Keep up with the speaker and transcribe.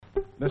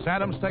Miss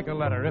Adams, take a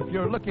letter. If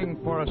you're looking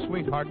for a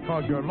sweetheart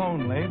because you're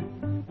lonely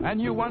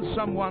and you want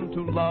someone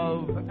to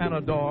love and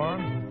adore,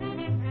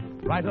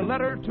 write a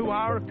letter to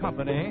our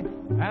company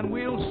and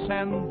we'll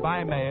send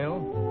by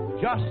mail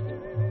just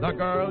the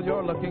girl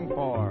you're looking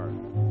for.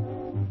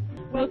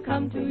 We'll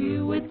come to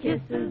you with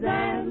kisses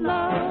and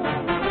love.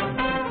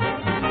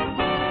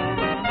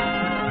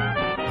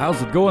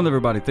 How's it going,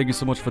 everybody? Thank you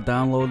so much for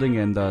downloading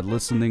and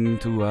listening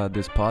to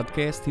this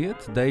podcast here.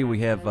 Today we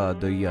have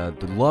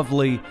the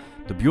lovely,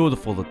 the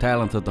beautiful, the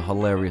talented, the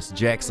hilarious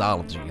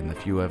Jaxology. And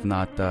if you have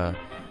not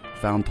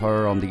found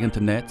her on the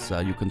internet,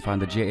 you can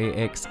find the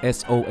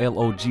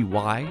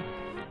JAXSOLOGY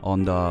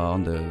on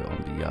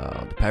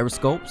the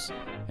Periscopes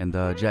and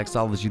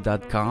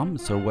Jaxology.com.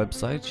 It's her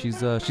website.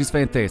 She's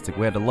fantastic.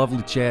 We had a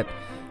lovely chat.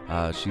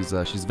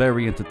 She's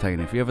very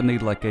entertaining. If you ever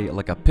need like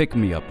a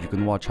pick-me-up, you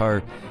can watch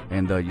her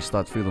and you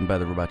start feeling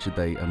better about your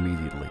day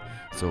immediately.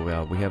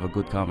 So we have a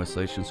good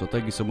conversation. So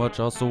thank you so much.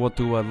 Also want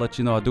to let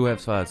you know I do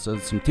have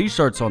some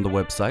t-shirts on the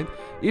website.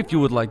 If you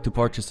would like to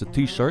purchase a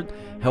t-shirt,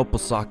 help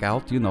us sock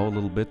out, a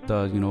little bit,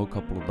 a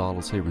couple of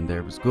dollars here and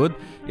there is good.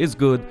 It's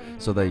good.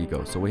 So there you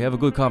go. So we have a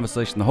good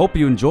conversation. I hope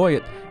you enjoy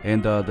it.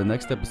 And the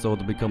next episode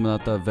will be coming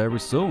out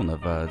very soon.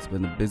 It's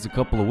been a busy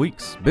couple of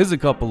weeks.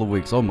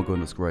 Oh my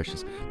goodness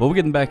gracious. But we're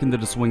getting back into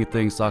the swing of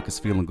things. Soccer's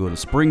feeling good. A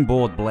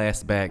springboard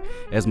blast back,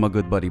 as my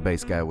good buddy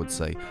bass guy would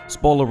say.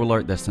 Spoiler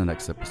alert, that's the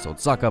next episode.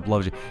 Sock up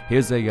loves you.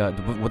 Here's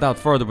without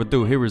further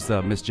ado, here is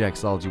Miss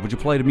Jaxology. Would you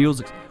play the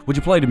music?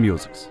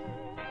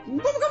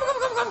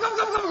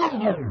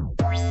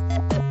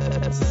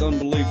 This is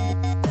unbelievable.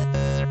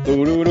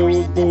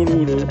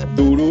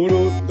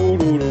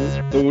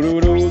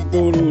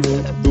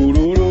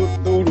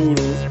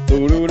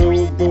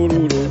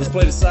 Let's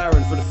play the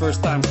siren for the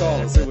first time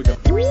callers. Here we go.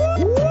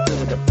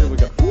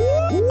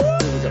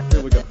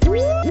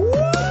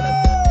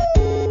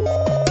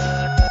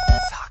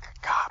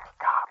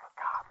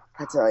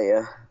 I tell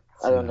you,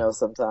 I don't know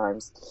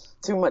sometimes.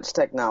 Too much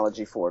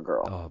technology for a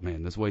girl. Oh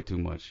man, there's way too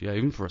much. Yeah,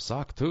 even for a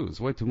sock too. There's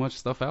way too much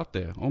stuff out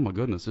there. Oh my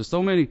goodness, there's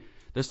so many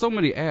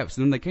apps,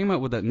 and then they came out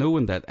with that new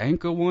one, that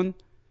Anchor one.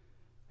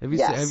 Have you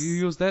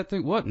used that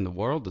thing? What in the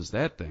world is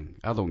that thing?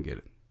 I don't get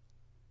it.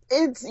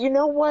 You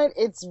know what?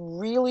 It's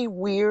really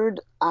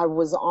weird. I've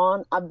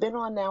been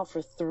on now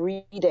for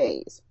 3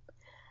 days,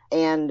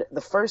 and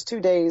the first 2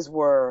 days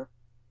were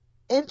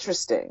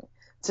interesting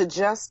to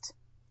just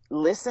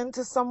listen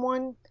to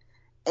someone.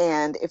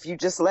 And if you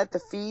just let the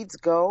feeds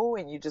go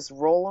and you just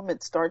roll them,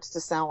 it starts to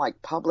sound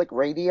like public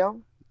radio.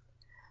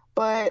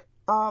 But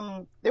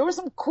there were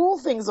some cool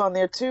things on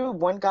there, too.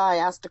 One guy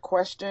asked a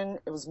question.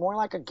 It was more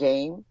like a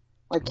game.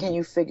 Like, can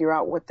you figure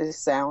out what this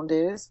sound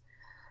is?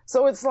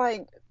 So it's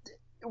like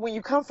when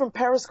you come from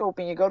Periscope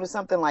and you go to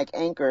something like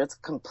Anchor, it's a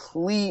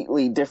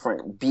completely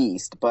different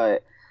beast.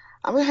 But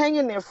I'm going to hang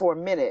in there for a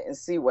minute and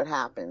see what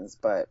happens.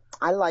 But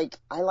I like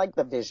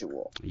the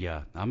visual.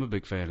 Yeah, I'm a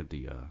big fan of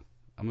the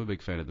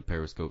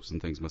Periscopes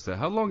and things myself.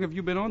 How long have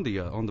you been on the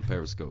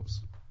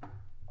Periscopes?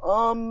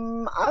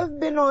 I've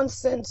been on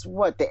since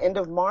the end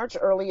of March,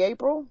 early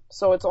April.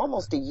 So it's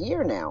almost a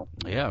year now.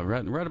 Yeah,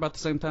 right about the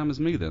same time as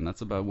me. Then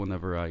that's about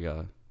whenever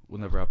I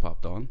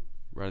popped on,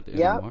 right at the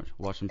end of March,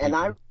 watching people.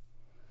 And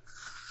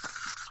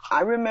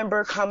I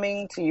remember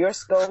coming to your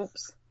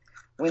scopes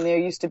when there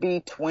used to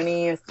be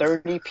 20 or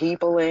 30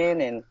 people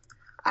in, and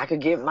I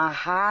could get my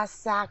hi,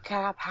 sock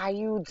cap, how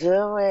you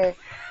doing?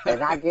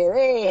 And I get,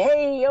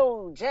 hey,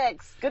 yo,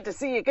 Jax, good to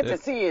see you,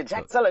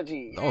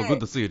 Jaxology. Oh,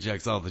 good to see you,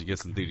 Jaxology. Get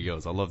some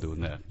DDOs. I love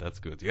doing that. That's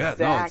good. Yeah,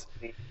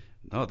 exactly.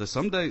 No, there's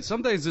some days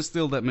there's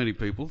still that many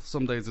people.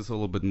 Some days it's a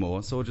little bit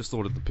more. So it just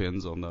sort of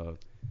depends on,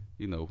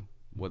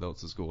 what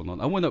else is going on.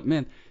 I went up,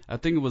 man. I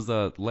think it was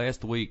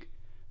last week.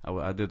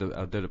 I did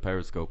a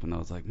Periscope, and I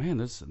was like, man,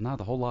 there's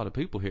not a whole lot of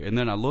people here. And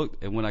then I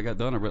looked, and when I got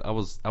done, I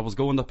was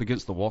going up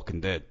against The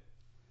Walking Dead.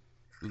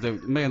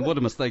 Man, what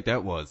a mistake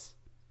that was.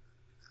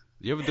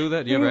 You ever do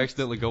that? You ever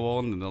accidentally go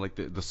on and like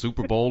the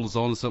Super Bowl is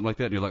on or something like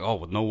that, and you're like, oh,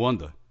 well, no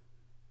wonder.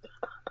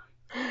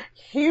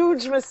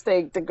 Huge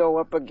mistake to go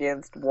up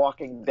against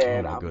Walking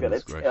Dead. I'm going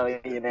to tell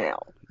you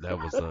now. That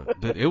was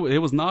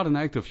it was not an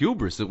act of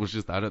hubris. It was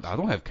just I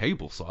don't have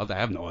cable, so I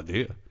have no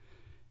idea.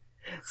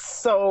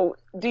 So,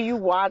 do you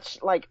watch?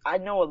 Like, I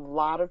know a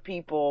lot of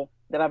people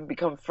that I've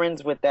become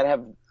friends with that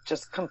have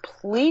just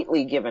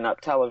completely given up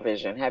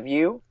television. Have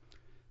you?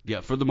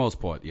 Yeah, for the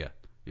most part, yeah.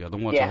 I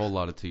don't watch a whole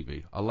lot of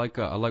TV. I like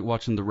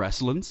watching the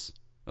wrestlings.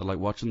 I like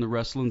watching the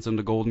wrestlings and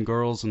the Golden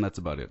Girls, and that's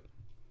about it.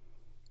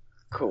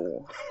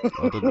 Cool.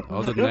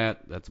 Other than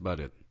that, that's about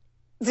it.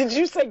 Did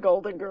you say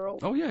Golden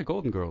Girls? Oh yeah,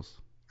 Golden Girls.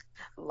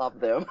 Love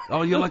them.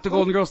 Oh, you like the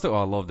Golden Girls too?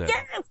 Oh, I love that.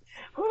 Yes.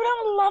 Who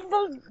don't love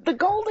the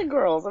Golden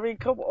Girls? I mean,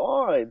 come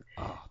on.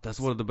 Oh, that's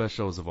one of the best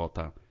shows of all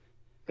time.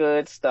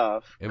 Good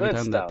stuff. Every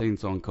time that theme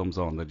song comes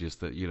on, they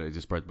just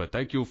but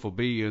thank you for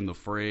being the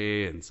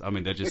friends. I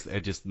mean, it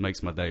just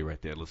makes my day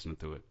right there listening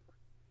to it.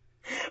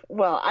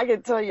 Well, I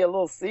can tell you a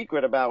little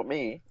secret about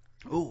me.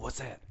 Ooh, what's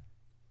that?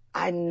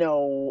 I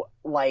know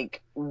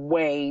like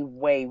way,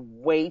 way,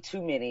 way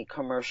too many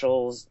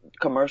commercial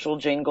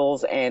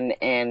jingles and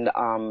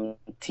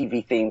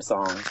TV theme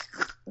songs.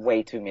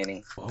 Way too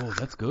many. Oh,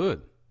 that's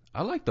good.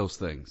 I like those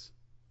things.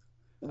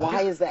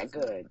 Why is that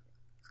good?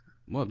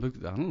 Well,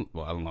 I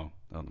don't know.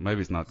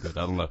 Maybe it's not good.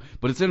 I don't know.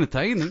 But it's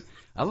entertaining.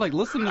 I like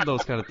listening to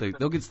those kind of things.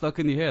 They'll get stuck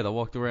in your head. I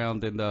walked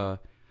around and, oh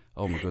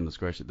my goodness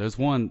gracious. There's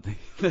one,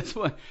 that's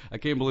why I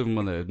can't believe I'm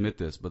going to admit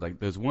this, but like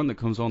there's one that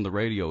comes on the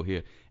radio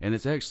here, and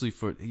it's actually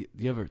for,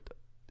 you ever,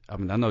 I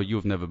mean, I know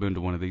you've never been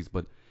to one of these,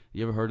 but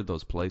you ever heard of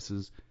those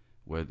places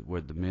where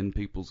the men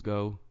peoples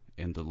go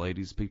and the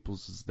ladies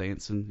peoples is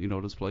dancing? You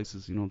know those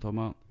places? You know what I'm talking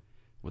about?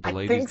 Where the I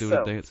ladies think do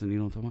so. the dancing, you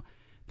know what I'm talking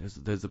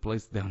about? There's a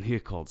place down here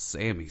called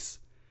Sammy's.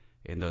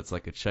 And it's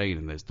like a chain,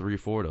 and there's 3 or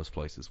 4 of those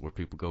places where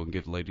people go and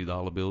give lady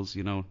dollar bills.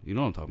 You know what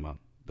I'm talking about.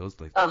 Those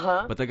places.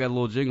 Uh-huh. But they got a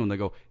little jingle, and they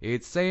go,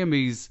 "It's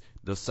Sammy's,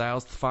 the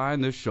South's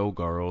finest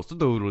showgirls."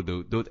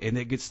 Do, and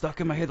it gets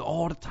stuck in my head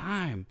all the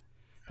time,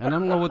 and I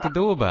don't know what to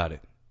do about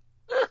it.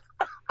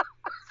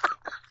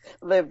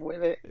 Live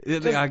with it.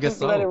 I guess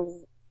just let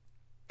so.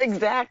 it,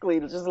 exactly.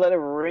 Just let it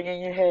ring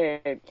in your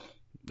head.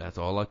 That's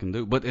all I can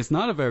do. But it's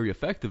not a very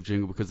effective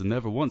jingle because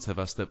never once have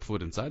I stepped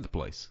foot inside the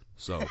place.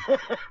 So.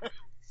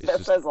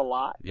 That says a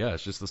lot. Yeah,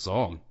 it's just a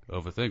song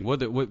of a thing. What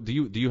do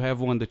you have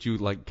one that you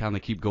like kind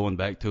of keep going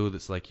back to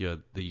that's like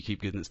that you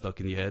keep getting it stuck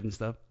in your head and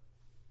stuff?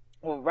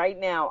 Well, right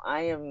now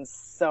I am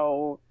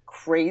so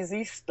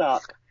crazy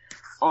stuck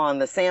on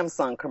the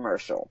Samsung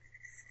commercial.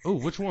 Oh,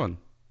 which one?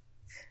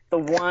 The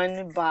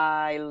one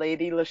by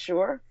Lady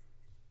LaSure.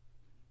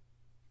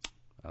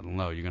 I don't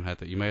know. You're gonna have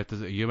to. You may have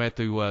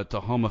to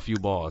hum a few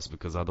bars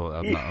because I'm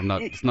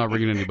not. It's not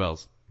ringing any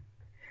bells.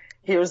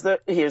 Here's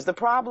the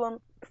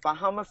problem. If I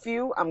hum a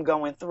few, I'm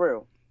going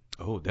through.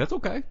 Oh, that's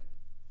okay.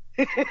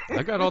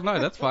 I got all night.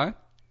 That's fine.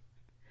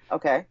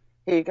 Okay,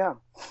 here you go.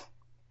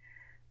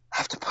 I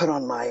have to put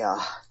on my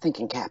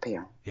thinking cap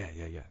here.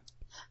 Yeah.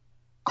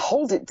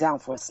 Hold it down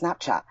for a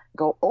Snapchat.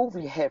 Go over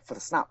your head for the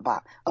snap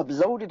bot.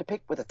 Uploaded the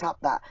pic with a top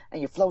dot, and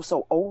you flow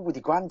so old with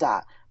your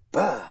granddad.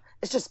 Buh,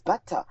 it's just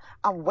better.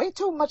 I'm way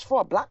too much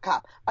for a black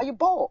cop. Are you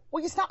bored?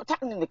 What you snap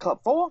chatting in the club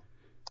for?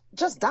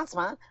 Just dance,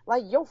 man,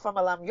 like yo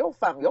famalam, yo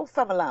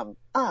famalam.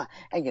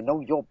 And you know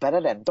you're better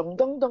than dong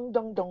dong dong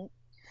dong dong.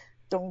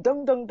 Dong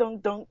dong dong dong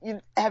dong.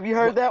 Have you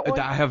heard that one?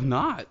 I have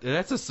not.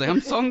 That's a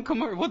Samsung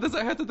commercial. What does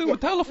that have to do with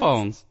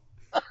telephones?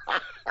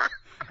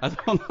 I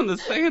don't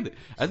understand it.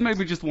 That made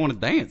me just want to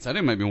dance. That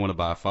didn't make me want to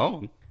buy a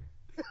phone.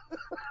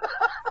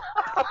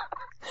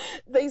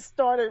 They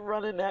started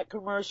running that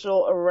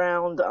commercial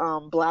around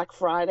Black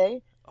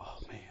Friday. Oh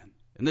man,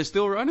 and they're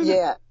still running it?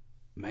 Yeah.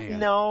 Man.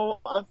 No,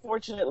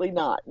 unfortunately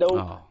not. No.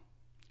 Oh,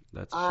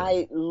 that's.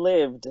 I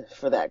lived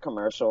for that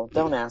commercial.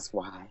 Don't ask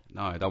why.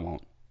 No, I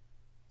won't.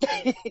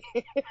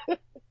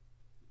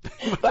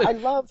 But I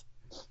love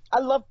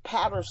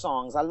patter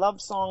songs. I love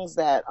songs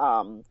that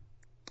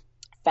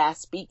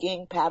fast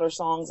speaking patter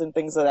songs and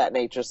things of that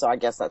nature. So I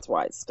guess that's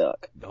why it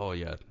stuck. Oh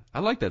yeah, I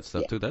like that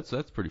stuff too. That's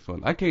pretty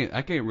fun. I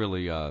can't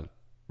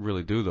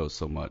really do those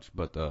so much,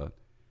 but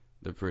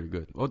they're pretty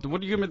good. What do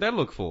you give me that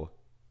look for?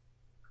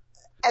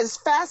 As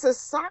fast as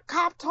Sock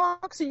Cop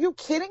talks? Are you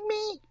kidding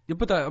me? Yeah,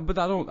 but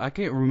I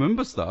can't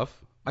remember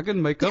stuff. I can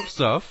make up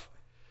stuff,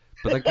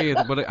 but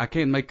I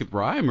can't make it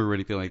rhyme or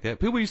anything like that.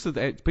 People used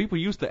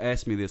to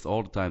ask me this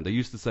all the time. They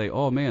used to say,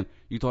 "Oh man,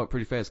 you talk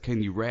pretty fast.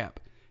 Can you rap?"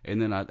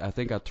 And then I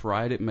think I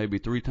tried it maybe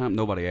 3 times.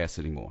 Nobody asks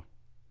anymore.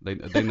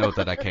 They know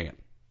that I can't.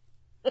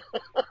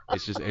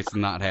 It's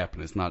not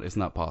happening. It's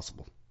not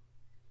possible.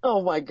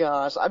 Oh my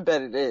gosh, I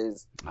bet it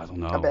is. I don't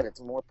know. I bet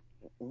it's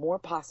more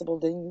possible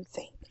than you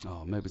think.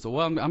 Oh, maybe so.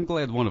 Well, I'm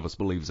glad one of us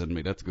believes in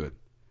me. That's good.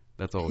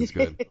 That's always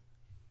good.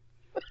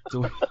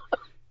 So,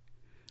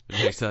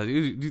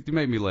 you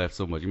made me laugh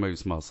so much. You made me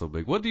smile so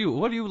big. What do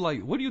you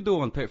like? What do you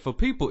do on for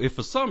people? If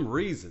for some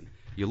reason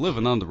you're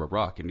living under a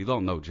rock and you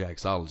don't know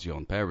Jaxology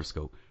on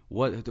Periscope,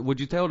 what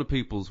would you tell the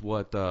peoples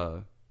what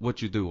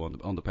you do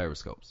on the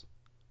Periscopes?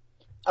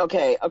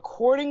 Okay,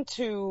 according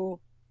to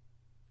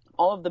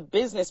all of the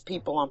business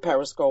people on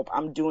Periscope,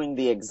 I'm doing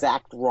the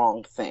exact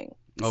wrong thing.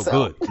 Oh, so.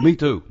 Good. Me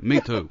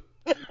too.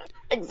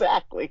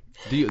 Exactly.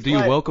 Do you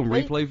welcome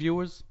replay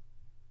viewers?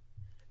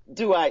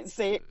 Do I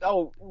say,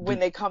 when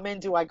they come in,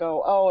 do I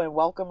go, and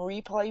welcome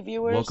replay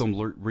viewers? Welcome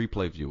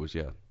replay viewers,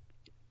 yeah.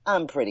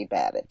 I'm pretty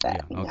bad at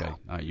that. Yeah, okay. No.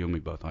 All right, you and me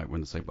both. All right, we're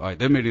in the same. All right,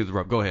 didn't mean to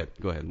interrupt. Go ahead.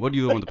 What do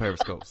you do on the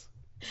Periscopes?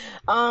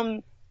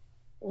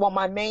 Well,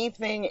 my main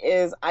thing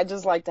is I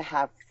just like to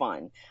have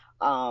fun.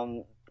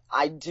 I'll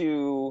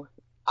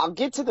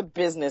get to the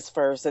business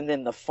first and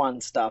then the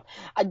fun stuff.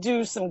 I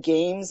do some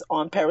games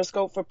on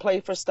Periscope for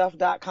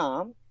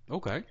playforstuff.com.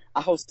 Okay.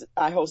 I host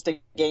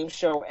a game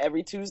show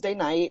every Tuesday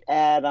night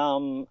at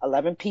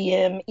 11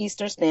 p.m.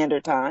 Eastern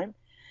Standard Time.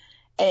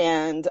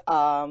 And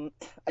I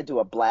do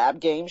a Blab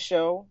game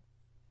show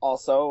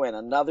also and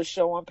another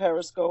show on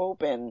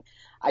Periscope. And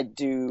I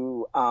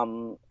do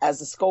As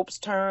the Scopes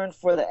Turn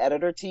for the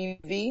Editor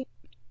TV,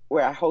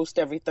 where I host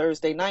every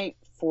Thursday night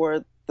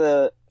for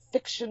the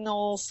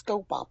fictional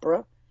scope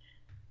opera.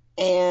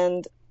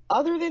 And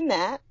other than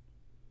that,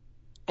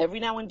 every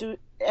now and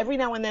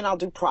then I'll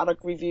do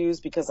product reviews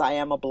because I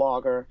am a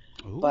blogger.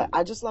 Ooh. But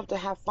I just love to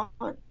have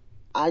fun.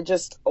 I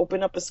just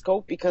open up a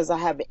scope because I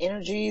have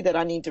energy that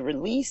I need to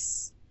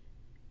release,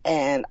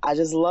 and I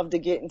just love to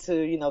get into,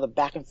 the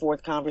back and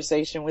forth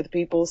conversation with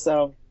people.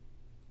 So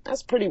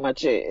that's pretty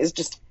much it. It's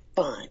just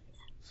fun.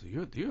 So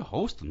you're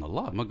hosting a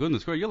lot. My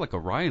goodness, girl, you're like a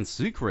Ryan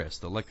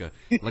Seacrest or like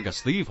a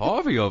Steve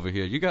Harvey over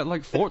here. You got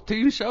like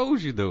 14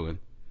 shows you're doing.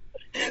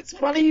 It's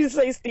funny you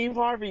say Steve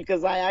Harvey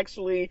because I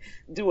actually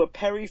do a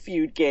Perry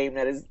Feud game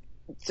that is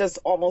just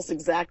almost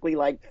exactly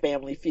like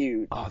Family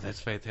Feud. Oh, that's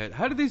fantastic.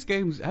 How do these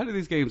games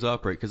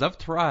operate? Because I've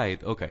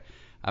tried. Okay,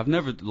 I've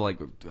never like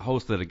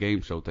hosted a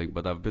game show thing,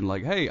 but I've been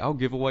like, hey, I'll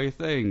give away a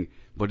thing,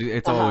 but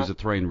it's always a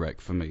train wreck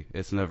for me.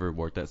 It's never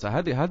worked out. So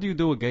how do you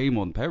do a game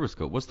on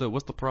Periscope? What's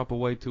the proper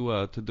way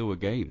to do a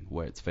game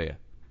where it's fair?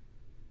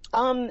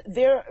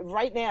 They're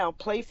right now,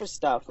 Play for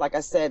Stuff. Like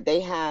I said,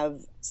 they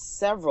have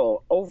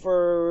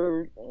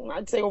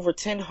I'd say over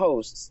 10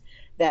 hosts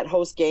that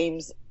host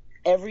games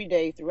every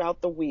day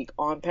throughout the week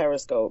on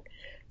Periscope.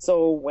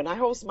 So when I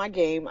host my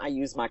game, I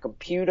use my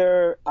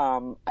computer.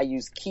 I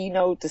use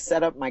Keynote to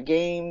set up my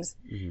games,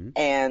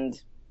 and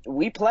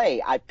we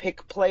play. I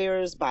pick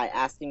players by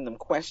asking them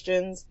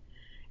questions,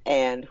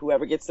 and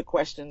whoever gets the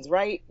questions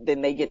right,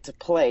 then they get to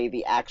play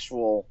the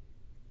actual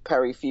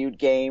Perry Feud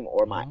game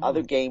or my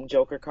other game,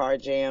 Joker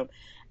Card Jam.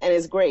 And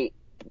it's great.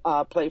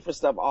 Play for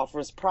Stuff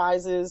offers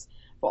prizes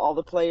for all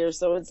the players,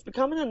 so it's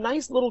becoming a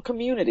nice little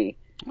community.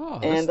 Oh,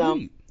 that's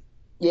neat.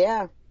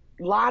 Yeah,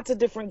 lots of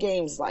different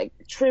games like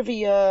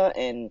trivia,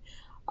 and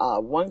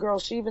one girl,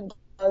 she even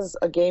does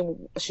a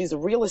game. She's a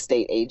real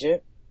estate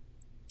agent,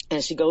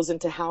 and she goes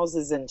into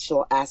houses and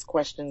she'll ask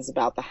questions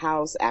about the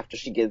house after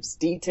she gives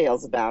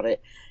details about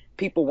it.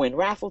 People win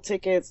raffle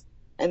tickets,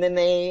 and then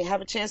they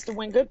have a chance to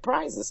win good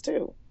prizes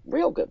too,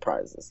 real good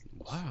prizes.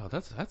 Wow,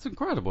 that's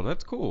incredible.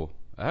 That's cool.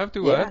 I have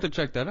to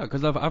check that out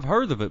because I've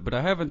heard of it, but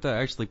I haven't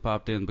actually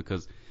popped in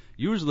because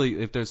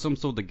usually if there's some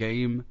sort of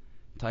game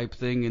type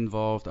thing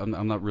involved,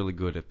 I'm not really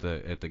good at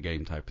the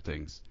game type of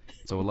things.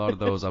 So a lot of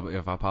those,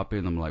 if I pop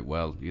in, I'm like,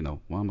 well,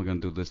 why am I gonna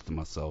do this to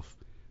myself?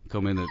 Go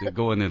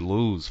in and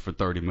lose for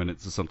 30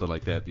 minutes or something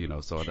like that,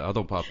 So I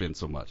don't pop in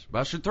so much. But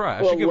I should try.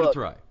 I should give it a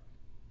try.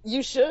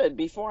 You should.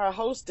 Before I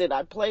hosted,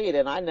 I played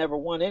and I never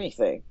won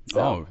anything.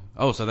 So.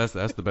 So that's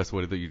the best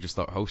way to do it. You just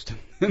start hosting.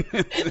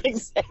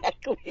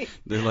 Exactly.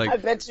 They're like,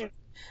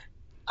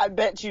 I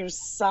bet you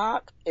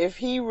Sock, if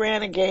he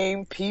ran a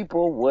game,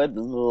 people would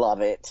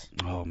love it.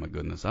 Oh my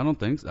goodness, I don't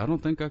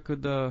think I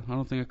could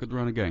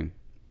run a game.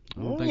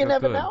 You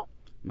never know.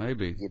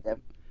 Maybe.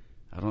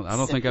 I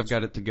don't think I've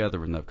got it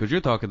together enough. Because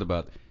you're talking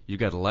about you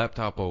got a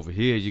laptop over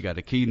here, you got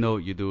a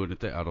Keynote, you're doing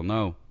it there. I don't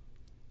know.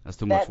 That's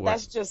too much work.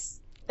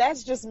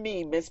 That's just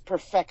me, Miss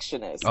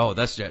Perfectionist. Oh,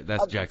 that's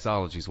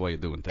Jaxology's way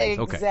of doing things.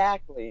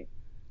 Exactly. Okay.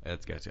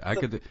 That's gotcha.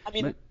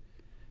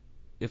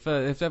 If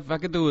I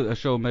could do a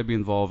show maybe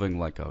involving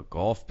like a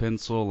golf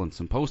pencil and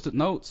some post-it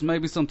notes,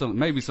 maybe something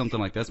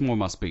like that. That's more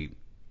my speed.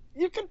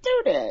 You can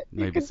do that.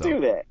 Maybe you can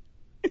do that.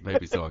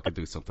 Maybe so. I could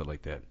do something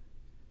like that.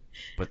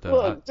 But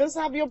look, just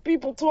have your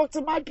people talk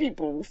to my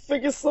people. We'll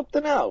figure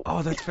something out.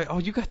 Oh, that's fair. Oh,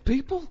 you got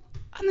people?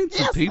 I need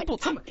some people.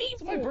 Somebody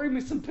bring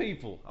me some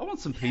people. I want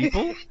some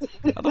people.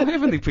 I don't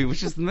have any people. It's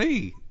just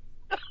me.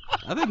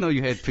 I didn't know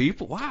you had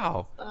people.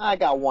 Wow. I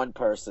got one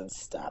person.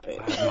 Stop it.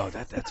 No,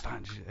 that's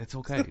fine. It's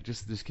okay.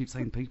 Just keep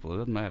saying people. It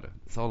doesn't matter.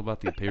 It's all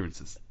about the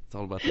appearances.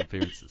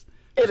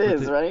 It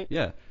is, right?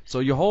 Yeah.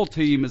 So your whole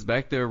team is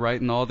back there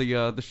writing all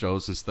the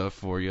shows and stuff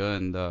for you,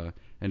 and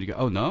you go,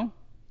 oh no.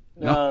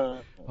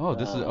 Oh,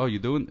 this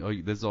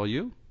is this is all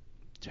you?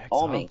 Jaxology.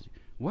 All me.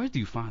 Where do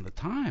you find the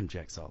time,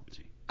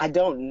 Jaxology? I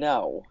don't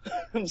know.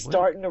 I'm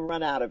starting to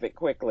run out of it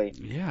quickly.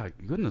 Yeah,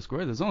 goodness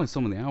gracious. There's only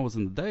so many hours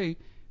in the day,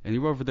 and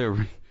you're over there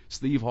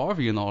Steve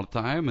Harvey and all the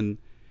time and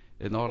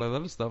all that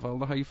other stuff. I don't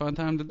know how you find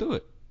time to do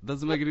it. It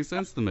doesn't make any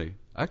sense to me.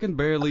 I can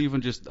barely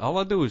even all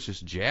I do is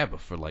just jabber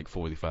for like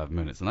 45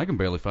 minutes, and I can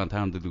barely find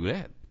time to do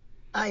that.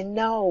 I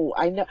know.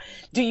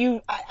 Do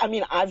you,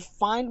 I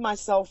find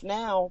myself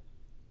now,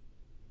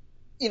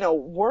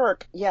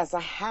 work. Yes, I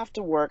have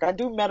to work. I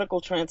do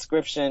medical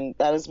transcription.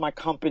 That is my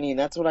company.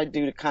 That's what I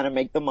do to kind of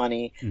make the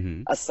money,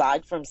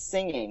 aside from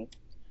singing.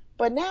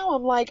 But now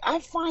I'm like, I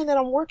find that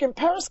I'm working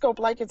Periscope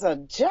like it's a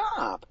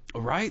job.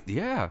 Right?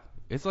 Yeah.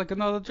 It's like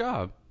another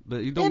job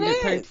that you don't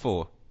get paid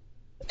for.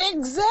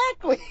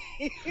 Exactly.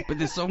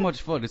 But it's so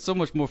much fun. It's so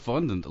much more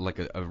fun than like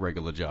a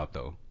regular job,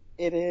 though.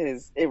 It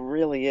is. It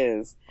really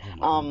is.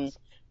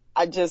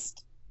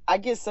 I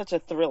get such a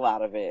thrill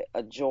out of it,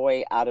 a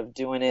joy out of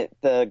doing it.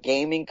 The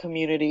gaming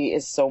community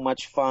is so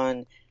much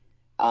fun.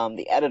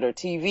 The editor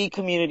TV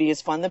community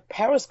is fun. The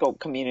Periscope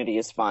community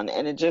is fun.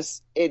 And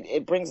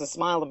it brings a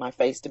smile to my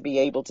face to be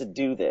able to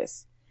do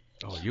this.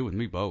 Oh, you and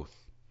me both.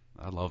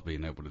 I love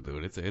being able to do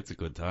it. It's a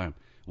good time.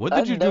 What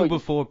did you do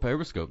before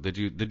Periscope? Did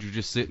you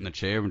just sit in a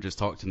chair and just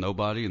talk to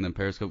nobody, and then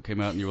Periscope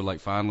came out and you were like,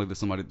 finally there's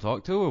somebody to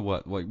talk to, or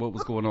what? Like, what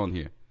was going on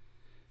here?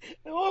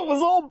 Well, it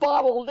was all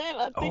bottled in.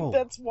 I think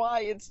that's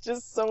why it's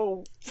just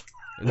so...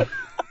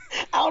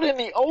 out in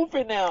the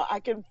open now. I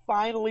can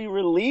finally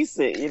release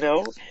it, you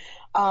know?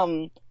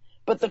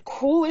 But the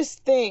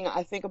coolest thing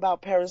I think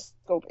about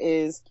Periscope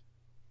is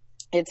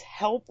it's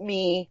helped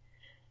me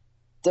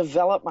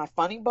develop my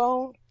funny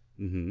bone.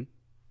 Mm-hmm.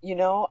 You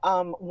know,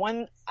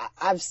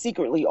 I've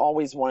secretly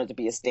always wanted to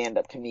be a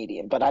stand-up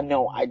comedian, but I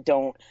know I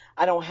don't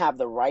have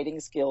the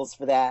writing skills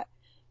for that.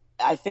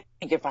 I think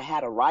if I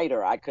had a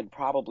writer, I could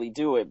probably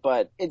do it,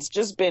 but it's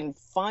just been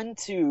fun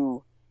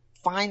to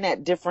find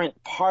that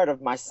different part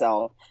of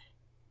myself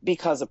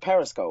because of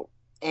Periscope.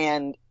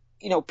 And,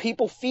 you know,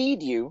 people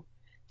feed you,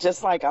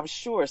 just like I'm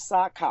sure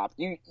Sock Hop,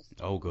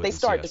 they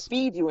start to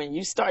feed you and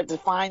you start to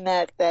find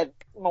that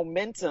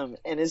momentum,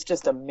 and it's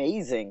just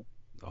amazing.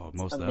 Oh,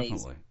 most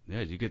definitely. Yeah,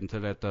 you get into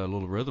that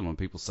little rhythm when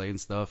people saying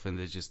stuff, and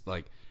it's just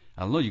like,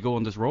 I don't know, you go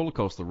on this roller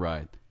coaster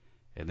ride,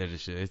 and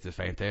it's a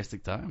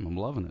fantastic time. I'm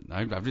loving it.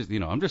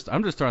 I'm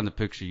just trying to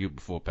picture you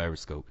before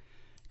Periscope,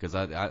 because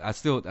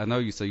I know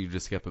you say you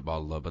just kept it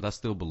bottled up, but I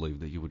still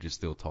believe that you would just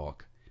still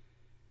talk,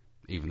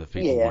 even if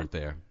people weren't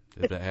there.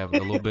 Did that happen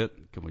a little bit?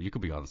 Come on, you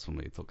can be honest with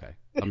me. It's okay.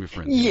 I'm your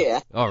friend. Yeah.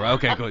 All right.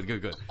 Okay.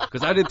 Good.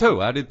 Because I did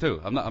too.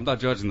 I'm not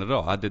judging at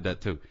all. I did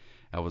that too.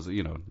 I was,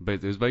 it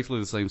was basically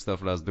the same stuff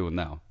that I was doing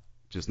now.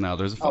 Just now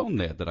there's a phone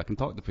there that I can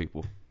talk to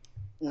people.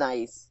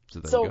 Nice.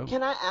 So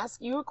can I ask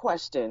you a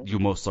question? You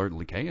most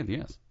certainly can,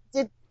 yes.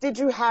 Did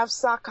you have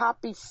Sock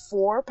Hop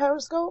before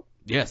Periscope?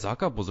 Yeah,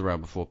 Sock Hop was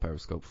around before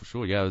Periscope for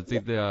sure. Yeah,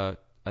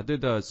 I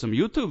did some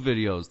YouTube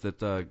videos that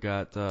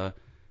got,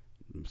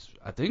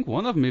 I think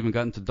one of them even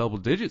got into double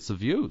digits of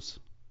views.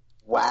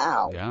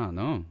 Wow. Yeah, I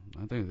know.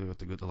 I think they got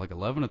to go to like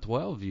 11 or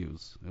 12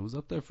 views. It was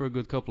up there for a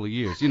good couple of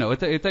years. You know,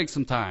 it takes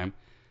some time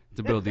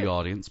to build the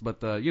audience,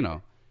 but So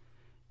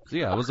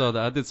yeah,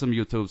 I did some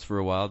YouTubes for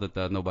a while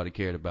that nobody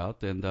cared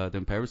about, and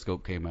then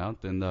Periscope came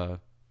out, and I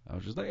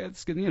was just like,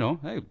 it's good,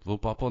 hey, we'll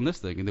pop on this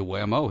thing, and then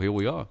whammo, here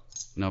we are.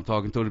 Now I'm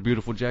talking to the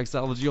beautiful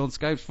Jaxology on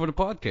Skype for the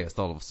podcast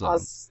all of a sudden. Oh,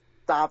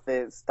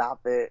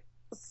 stop it.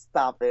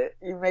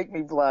 You make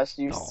me blush.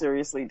 You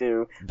seriously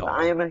do. No.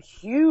 I am a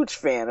huge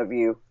fan of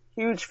you.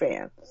 Huge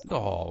fan.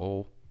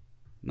 Oh,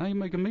 now you're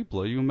making me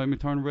blush. You made me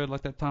turn red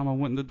like that time I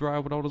went in the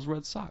dryer with all those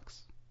red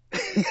socks.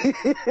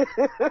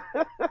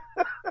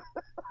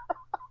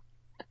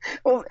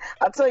 Well,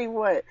 I'll tell you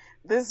what,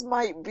 this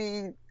might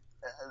be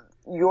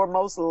your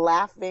most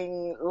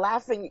laughing-est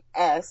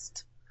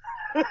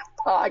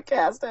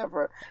podcast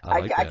ever.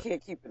 I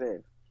can't keep it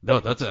in. No,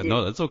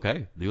 that's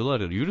okay.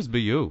 You just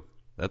be you.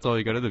 That's all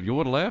you gotta do. If you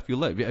want to laugh, you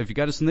laugh. If you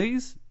gotta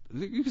sneeze,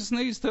 you can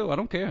sneeze too. I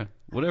don't care.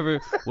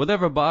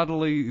 Whatever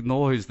bodily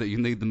noise that you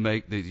need to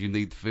make, that you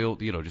need to feel,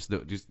 just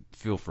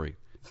feel free.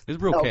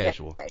 It's real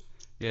casual.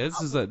 Yeah,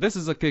 this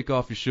is a kick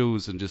off your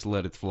shoes and just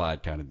let it fly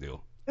kind of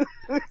deal. You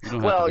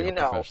don't have to be a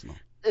professional.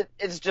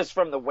 It's just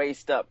from the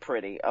waist up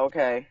pretty,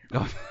 okay?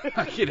 Oh,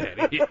 get out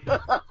of here.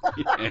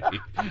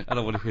 I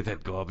don't want to hear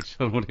that garbage.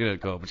 I don't want to hear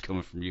that garbage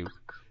coming from you.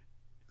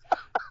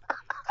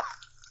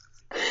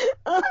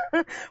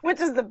 Which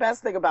is the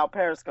best thing about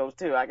Periscope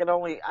too. I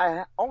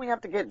only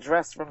have to get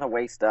dressed from the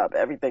waist up.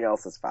 Everything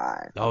else is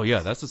fine. Oh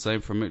yeah, that's the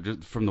same for me.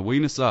 Just from the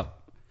weenus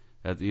up,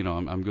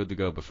 I'm good to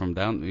go. But from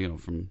down,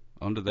 from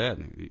under that,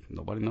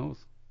 nobody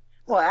knows.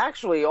 Well,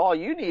 actually, all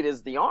you need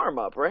is the arm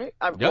up, right?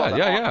 Yeah.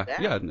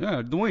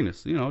 The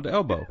weenus, the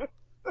elbow.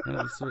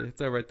 It's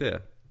that right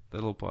there, that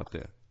little part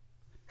there.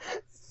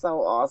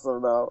 So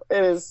awesome, though.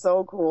 It is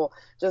so cool.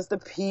 Just the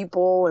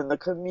people and the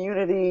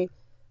community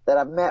that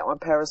I've met on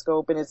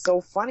Periscope, and it's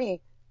so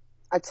funny.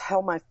 I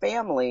tell my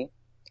family,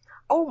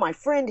 "Oh, my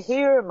friend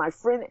here, and my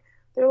friend."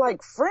 They're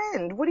like,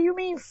 "Friend? What do you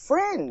mean,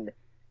 friend?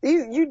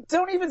 You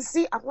don't even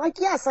see." I'm like,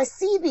 "Yes, I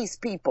see these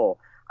people.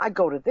 I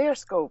go to their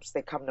scopes.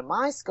 They come to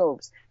my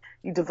scopes."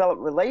 You develop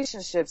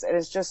relationships, and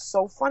it's just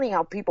so funny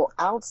how people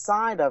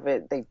outside of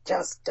it, they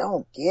just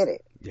don't get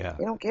it. Yeah,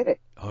 they don't get it.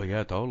 Oh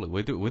yeah, totally.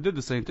 We did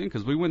the same thing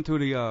because we went to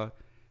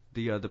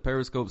the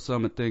Periscope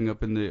Summit thing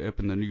up in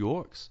the New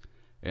Yorks,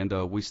 and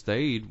we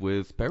stayed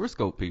with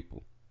Periscope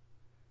people.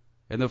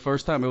 And the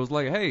first time it was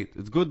like, hey,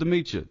 it's good to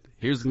meet you.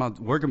 Here's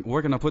where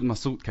can I put my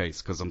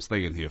suitcase because I'm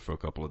staying here for a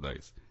couple of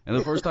days. And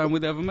the first time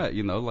we'd ever met,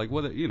 I'm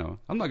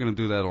not gonna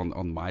do that on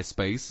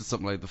MySpace or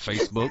something like the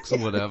Facebooks or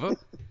whatever.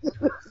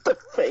 The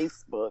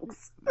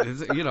Facebooks.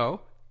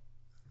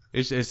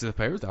 It's the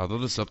Periscope. Although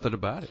there's something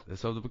about it.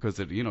 There's something because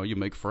you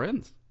make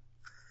friends.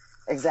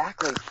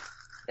 Exactly.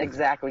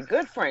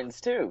 Good friends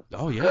too.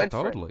 Oh yeah, good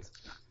totally.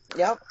 Friends.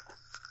 Yep.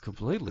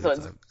 Completely.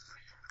 So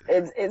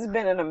it's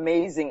been an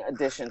amazing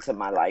addition to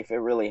my life. It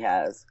really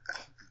has.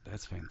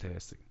 That's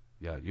fantastic.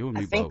 Yeah, you and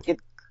me I think both.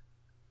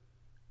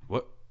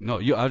 What? No,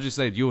 I just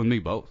said you and me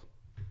both.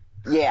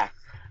 Yeah.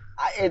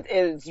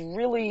 It's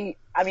really,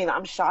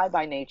 I'm shy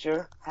by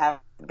nature,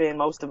 have been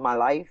most of my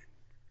life,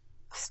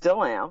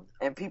 still am,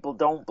 and people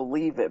don't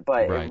believe it,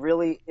 but right. It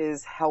really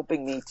is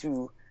helping me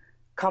to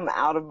come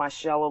out of my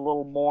shell a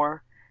little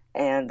more.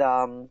 And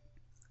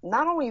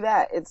not only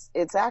that,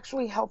 it's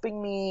actually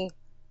helping me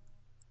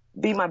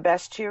be my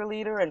best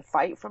cheerleader and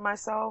fight for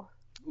myself.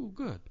 Oh,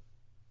 good.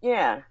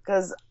 Yeah,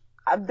 because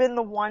I've been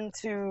the one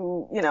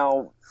to,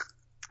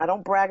 I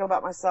don't brag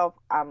about myself.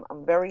 I'm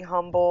very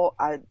humble.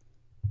 I'm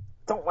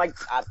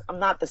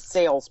not the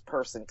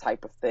salesperson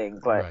type of thing,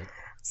 but Right.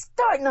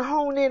 starting to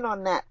hone in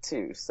on that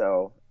too.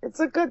 So it's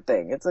a good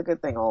thing. It's a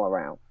good thing all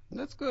around.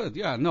 That's good.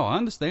 Yeah, no, I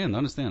understand.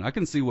 I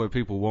can see where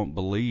people won't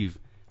believe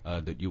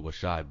that you were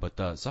shy, but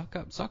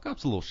Sockup's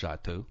a little shy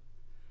too.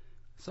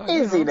 So,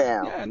 Is he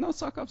now? Yeah, no,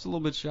 Sockup's a little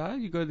bit shy.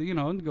 You go,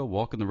 you go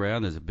walking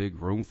around. There's a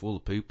big room full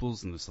of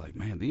peoples, and it's like,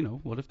 man,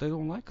 what if they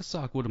don't like a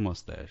sock with a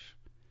mustache?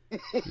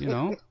 You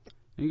know,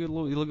 you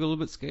look a little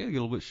bit scared, you get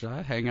a little bit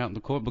shy, hang out in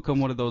the court, become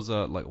one of those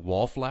like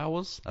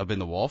wallflowers. I've been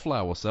to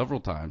wallflower several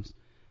times,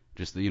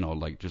 just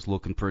like just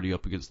looking pretty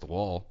up against the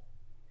wall.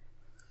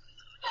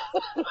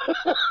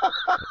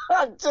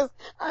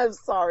 I'm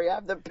sorry. I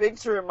have the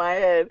picture in my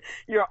head.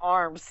 Your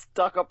arm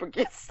stuck up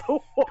against the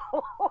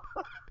wall.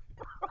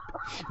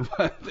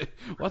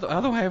 Well,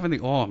 I don't have any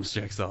arms,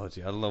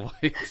 Jaxology. I don't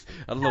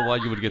know why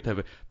you would get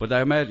that. But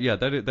I imagine, yeah,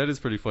 that is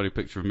pretty funny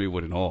picture of me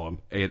with an arm,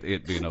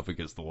 it being up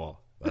against the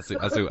wall. I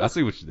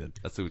see what you did.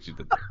 I see what you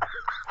did there.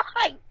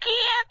 I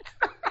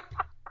can't.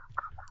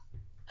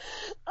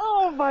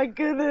 Oh my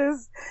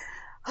goodness.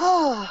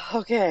 Oh,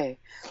 okay.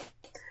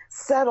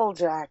 Settle,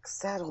 Jack.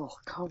 Settle.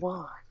 Come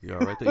on. You all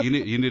right there?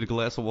 You need a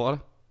glass of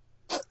water?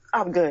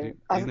 I'm good.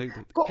 Got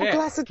a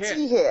glass of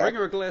tea here. Bring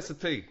her a glass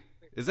of tea.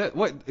 Is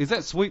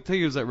that sweet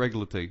tea or is that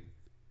regular tea?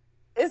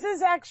 This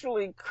is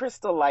actually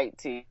Crystal Light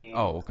tea.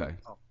 Oh, okay.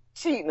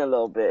 Cheating a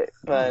little bit,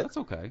 but that's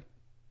okay.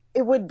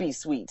 It would be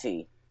sweet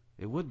tea.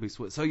 It would be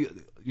sweet. So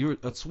you're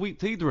a sweet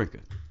tea drinker.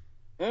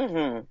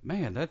 Mm-hmm.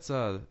 Man, that's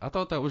I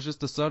thought that was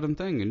just a southern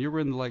thing, and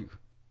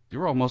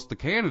you're almost to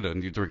Canada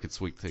and you're drinking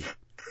sweet tea.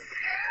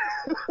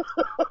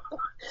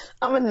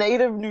 I'm a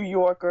native New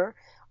Yorker.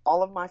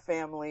 All of my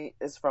family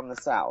is from the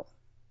South.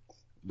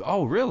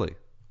 Oh, really?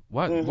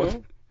 What? Mm-hmm.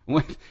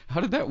 What?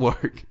 How did that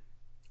work?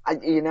 I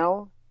don't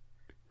know.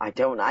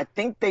 I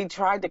think they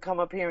tried to come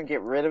up here and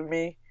get rid of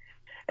me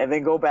and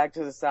then go back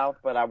to the South,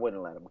 but I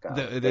wouldn't let them go.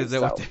 Is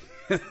that what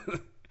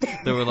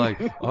they were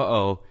like,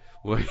 uh-oh,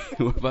 we're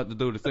about to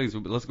do the things.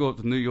 Let's go up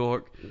to New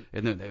York,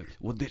 and then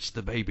we'll ditch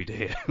the baby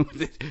there.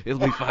 It'll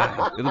be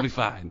fine. It'll be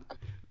fine.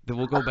 Then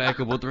we'll go back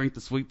and we'll drink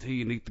the sweet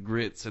tea and eat the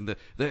grits, and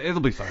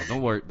it'll be fine.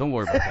 Don't worry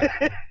about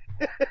that.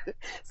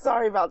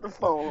 Sorry about the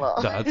phone,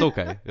 love. No, it's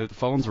okay. If the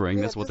phones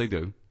ring, that's what they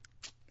do.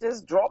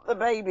 Just drop the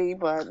baby,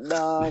 but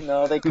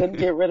no, they couldn't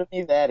get rid of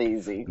me that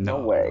easy.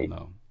 No way.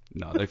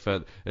 No, they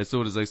fed as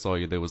soon as they saw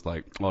you, they was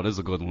like, oh, this is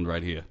a good one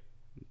right here.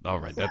 All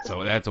right, that's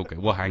okay.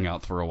 We'll hang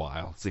out for a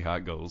while, see how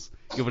it goes.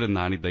 Give it a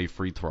 90-day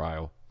free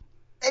trial.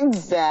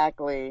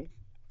 Exactly.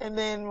 And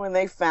then when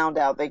they found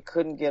out they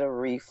couldn't get a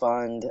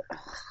refund,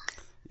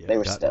 they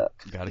were stuck.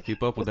 Got to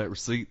keep up with that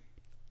receipt.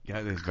 Yeah,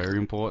 it's very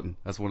important.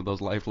 That's one of those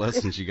life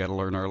lessons you got to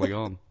learn early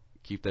on.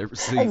 Keep that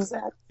receipt.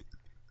 Exactly.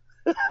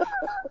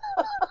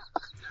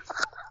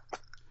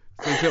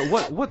 So,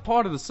 what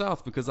part of the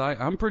South? Because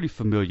I'm pretty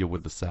familiar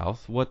with the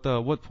South. What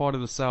part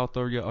of the South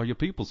are your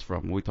peoples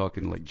from? Are we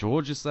talking like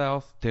Georgia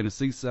South,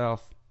 Tennessee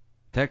South,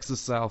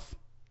 Texas South?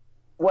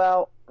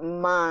 Well,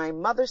 my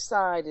mother's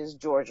side is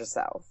Georgia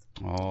South.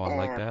 Oh, I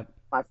like that.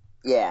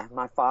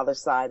 My father's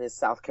side is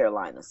South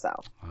Carolina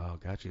South. Oh,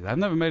 got you. I've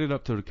never made it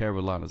up to the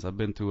Carolinas. I've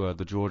been to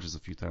the Georgias a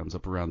few times,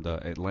 up around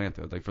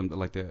Atlanta. Are they from the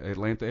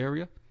Atlanta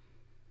area?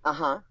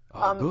 Uh-huh.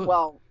 Oh, good.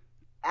 Well,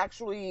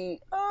 actually,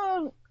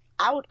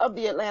 out of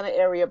the Atlanta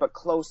area, but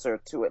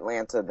closer to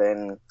Atlanta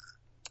than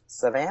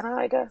Savannah,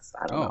 I guess.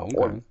 I don't know. Okay.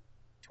 Or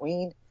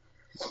between.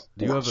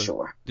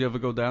 Sure. Do you ever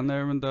go down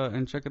there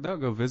and check it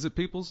out? Go visit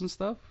peoples and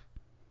stuff?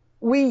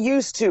 We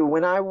used to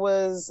when I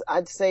was,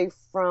 I'd say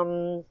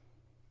from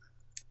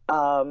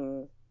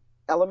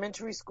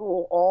elementary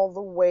school all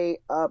the way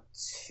up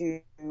to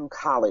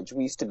college.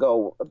 We used to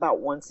go about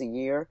once a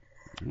year.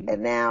 Mm-hmm.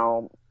 And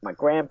now my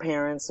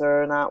grandparents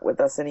are not with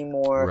us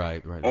anymore.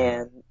 Right.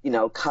 And,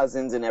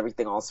 cousins and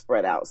everything all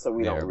spread out. So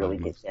we don't really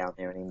get down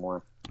there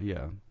anymore.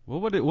 Yeah. Well,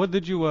 what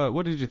did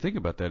you think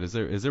about that? Is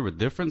there a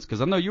difference?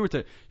 Because I know you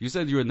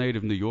said you're a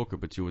native New Yorker,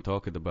 but you were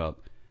talking about,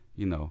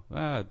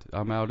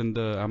 I'm out in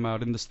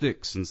the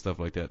sticks and stuff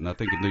like that. And I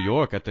think in New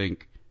York,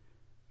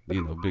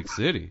 big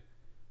city.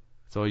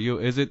 So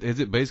is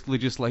it basically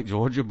just like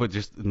Georgia, but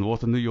just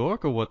north of New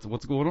York, or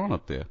what's going on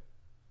up there?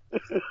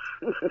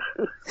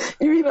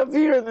 You mean up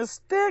here in the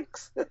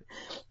sticks?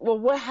 Well,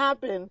 what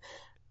happened?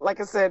 Like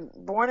I said,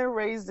 born and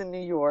raised in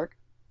New York,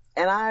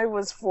 and I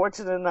was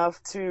fortunate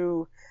enough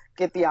to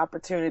get the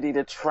opportunity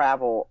to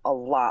travel a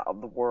lot of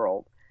the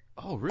world.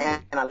 Oh, really?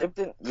 And I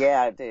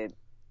did.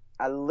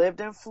 I lived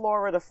in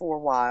Florida for a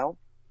while,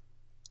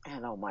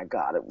 and oh my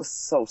God, it was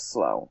so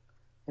slow.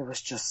 It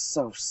was just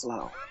so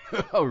slow.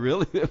 Oh,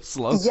 really? It was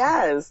slow?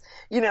 Yes.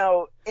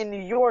 In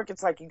New York,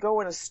 it's like you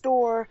go in a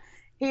store,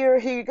 here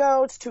you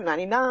go, it's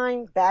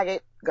 $2.99, bag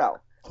it, go.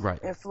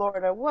 Right. In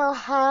Florida, well,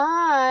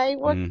 hi,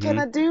 what can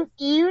I do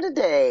for you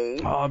today?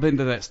 Oh, I've been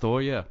to that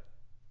store, yeah.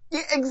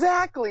 Yeah,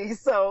 exactly.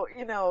 So,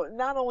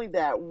 not only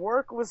that,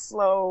 work was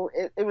slow,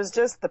 it was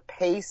just the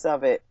pace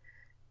of it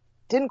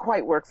didn't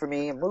quite work for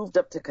me. I moved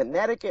up to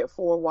Connecticut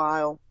for a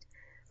while.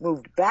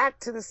 moved back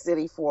to the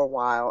city for a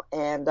while,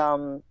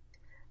 and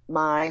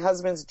my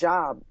husband's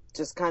job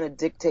just kind of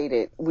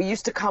dictated. We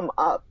used to come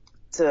up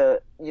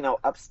to,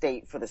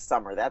 upstate for the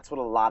summer. That's what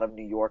a lot of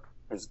New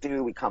Yorkers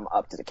do. We come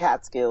up to the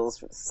Catskills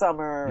for the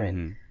summer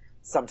and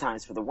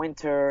sometimes for the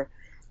winter.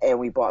 And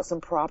we bought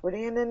some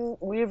property, and then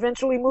we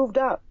eventually moved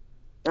up.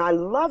 Now, I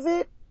love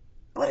it,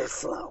 but it's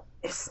slow.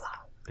 It's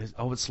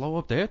slow. It's slow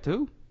up there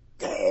too?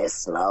 Yeah, it's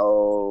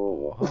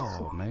slow.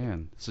 Oh,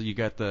 man. So you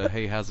got the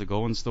Hey, how's it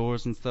going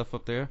stores and stuff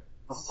up there?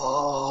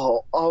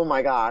 Oh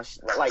my gosh.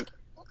 Like,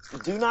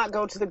 do not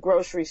go to the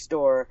grocery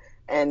store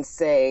and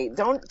say,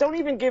 don't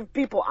even give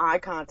people eye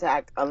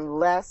contact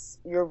unless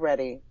you're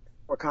ready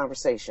for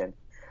conversation.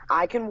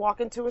 I can walk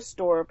into a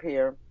store up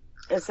here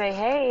and say,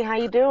 hey, how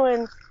you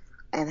doing?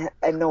 And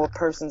know a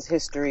person's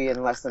history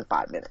in less than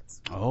 5 minutes.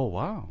 Oh,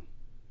 wow.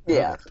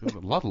 Yeah. There's a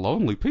lot of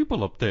lonely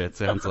people up there, it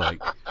sounds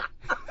like.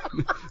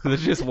 They're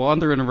just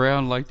wandering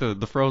around like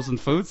the frozen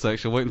food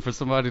section waiting for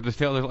somebody to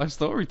tell their life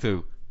story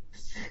to.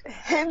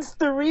 Hence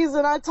the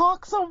reason I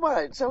talk so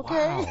much, okay?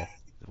 Wow.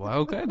 Well,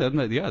 okay. Doesn't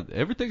it? Yeah,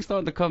 everything's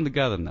starting to come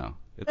together now.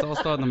 It's all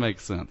starting to make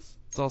sense.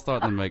 It's all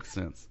starting to make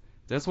sense.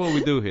 That's what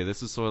we do here.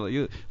 This is sort of like,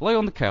 you lay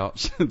on the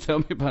couch and tell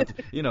me about,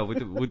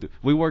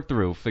 we work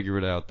through,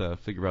 figure out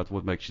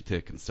what makes you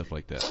tick and stuff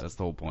like that. That's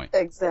the whole point.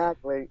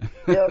 Exactly.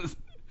 Yep.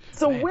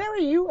 So where are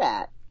you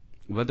at?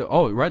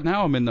 Right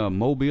now I'm in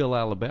Mobile,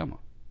 Alabama.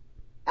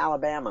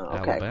 Alabama,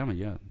 okay. Alabama,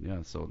 yeah.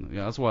 So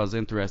that's why I was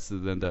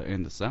interested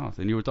in the South.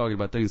 And you were talking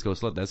about things go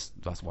slow. That's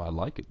why I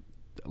like it.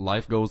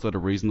 Life goes at a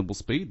reasonable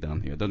speed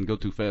down here. It doesn't go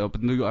too fast. Up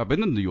in New York, I've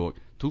been in New York,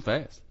 too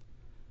fast.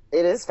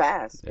 It is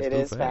fast. It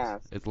is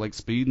fast. It's like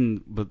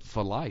speeding, but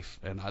for life,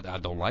 and I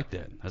don't like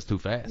that. That's too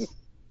fast.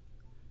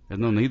 There's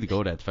no need to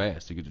go that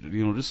fast. You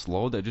could, just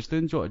slow that. Just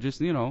enjoy. Just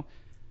who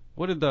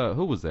was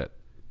that?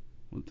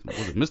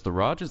 Was it Mr.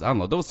 Rogers? I don't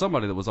know. There was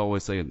somebody that was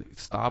always saying,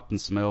 stop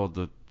and smell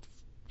the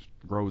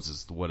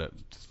roses,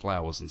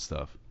 flowers and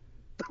stuff.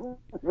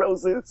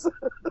 Roses.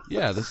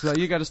 Yeah,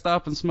 you got to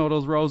stop and smell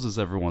those roses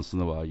every once in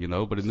a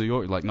while, But in New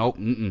York, you're like, nope,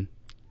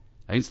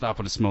 I ain't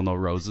stopping to smell no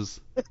roses.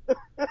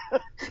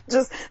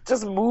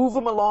 just move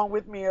them along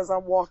with me as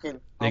I'm walking.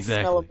 I'll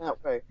exactly. Smell them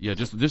that way. Yeah,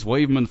 just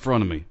wave them in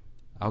front of me.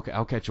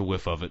 I'll catch a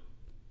whiff of it.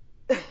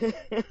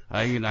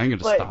 I ain't gonna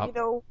stop.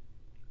 But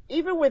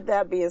even with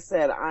that being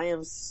said, I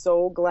am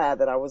so glad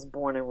that I was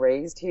born and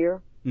raised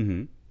here.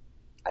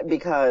 Mm-hmm.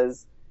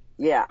 Because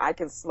I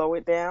can slow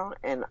it down,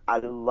 and I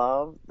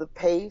love the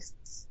pace.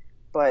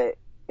 But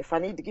if I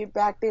need to get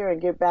back there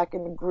and get back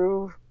in the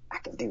groove, I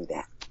can do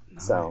that.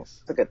 Nice. So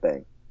it's a good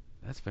thing.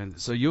 That's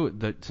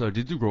fantastic. So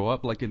did you grow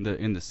up like in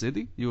the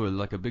city? You were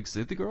like a big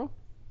city girl?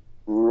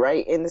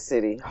 Right in the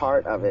city,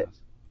 heart of it.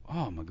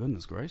 Oh my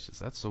goodness gracious,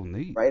 that's so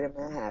neat. Right in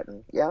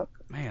Manhattan. Yep.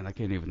 Man, I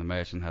can't even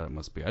imagine how that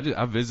must be.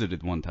 I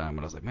visited one time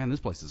and I was like, man, this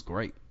place is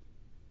great.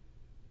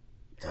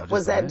 So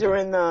was that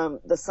during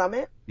the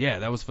summit? Yeah,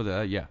 that was for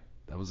the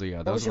That was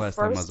the last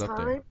time I was up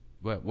there.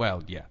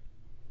 Well, yeah.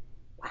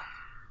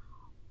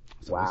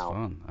 So wow. It was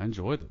fun. I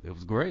enjoyed it. It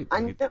was great.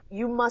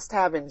 You must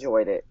have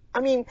enjoyed it. I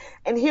mean,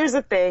 and here's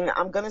the thing.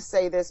 I'm going to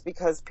say this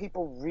because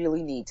people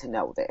really need to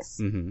know this.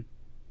 Mm-hmm.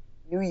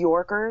 New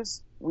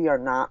Yorkers, we are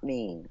not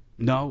mean.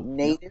 No.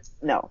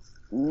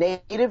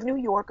 Native New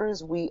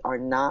Yorkers, we are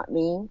not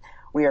mean.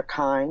 We are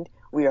kind.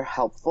 We are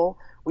helpful.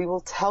 We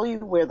will tell you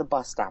where the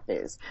bus stop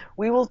is.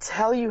 We will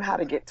tell you how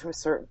to get to a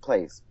certain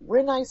place.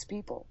 We're nice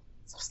people.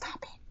 So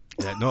stop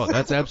it. Yeah, no,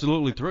 that's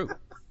absolutely true.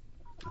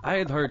 I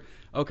had heard,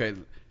 okay,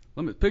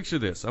 let me picture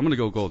this. I'm going to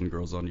go Golden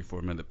Girls on you for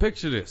a minute.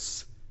 Picture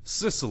this.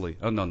 Sicily.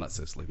 Oh, no, not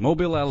Sicily.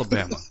 Mobile,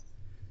 Alabama.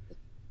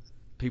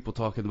 People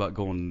talking about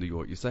going to New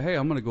York. You say, hey,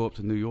 I'm going to go up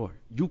to New York.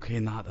 You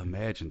cannot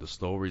imagine the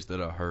stories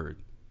that I heard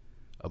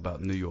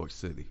about New York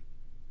City.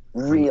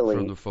 Really?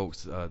 From the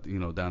folks,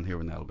 down here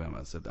in Alabama.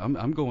 I said,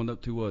 I'm going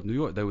up to New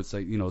York. They would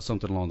say,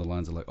 something along the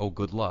lines of like, oh,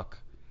 good luck.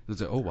 They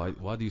say, oh,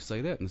 why do you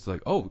say that? And it's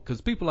like, oh,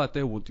 because people out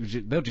there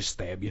they'll just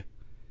stab you.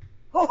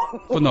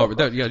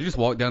 You just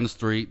walk down the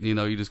street,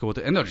 you just go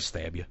and they'll just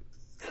stab you.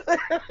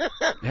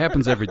 It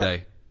happens every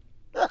day,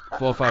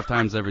 4 or 5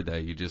 times every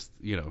day. You just,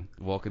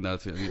 walking down.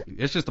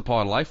 It's just a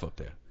part of life up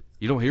there.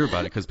 You don't hear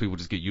about it because people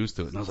just get used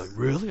to it. And I was like,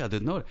 really? I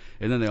didn't know it.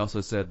 And then they also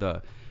said,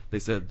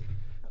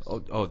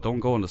 oh, don't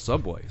go on the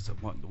subway. I said,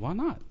 why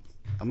not?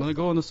 I'm gonna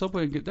go on the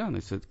subway and get down. They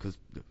said, because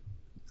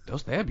they'll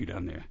stab you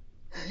down there.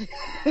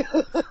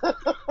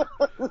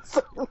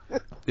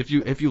 If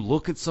you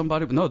look at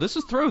somebody, no, this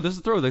is true.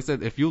 They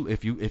said if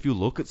you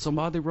look at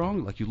somebody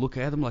wrong, like you look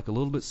at them like a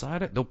little bit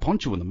sided, they'll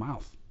punch you in the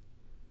mouth.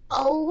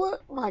 Oh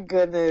my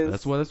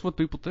goodness. That's what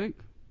people think.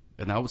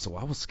 And I was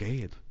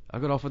scared. I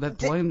got off of that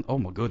plane. Oh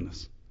my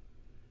goodness.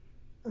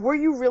 Were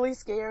you really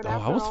scared?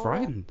 I was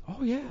frightened.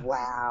 Oh yeah.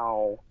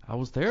 Wow. I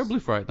was terribly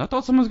frightened. I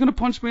thought someone was gonna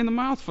punch me in the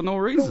mouth for no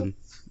reason.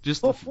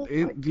 Just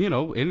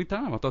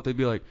anytime. I thought they'd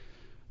be like,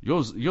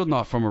 You're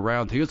not from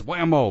around here. It's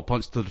whammo,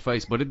 punch to the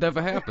face, but it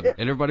never happened,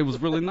 and everybody was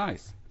really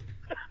nice.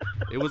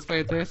 It was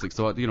fantastic.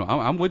 So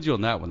I'm with you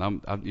on that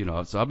one.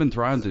 So I've been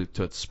trying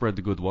to spread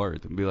the good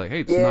word and be like,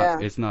 hey,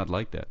 it's not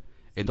like that.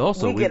 And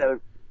also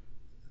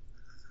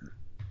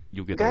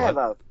You get Go ahead,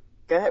 what? love.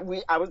 Go ahead.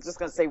 I was just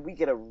gonna say we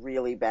get a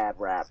really bad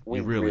rap. We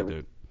You really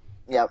do.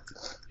 Yep.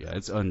 Yeah,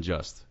 it's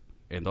unjust.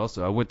 And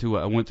also, I went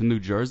to New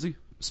Jersey.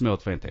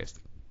 Smelled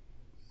fantastic.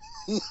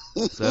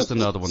 So that's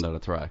another one that I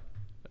try.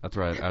 I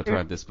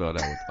tried this spelled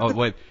out. Oh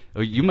wait,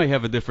 you may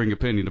have a differing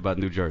opinion about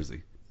New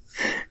Jersey.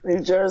 New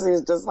Jersey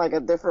is just like a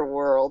different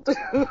world.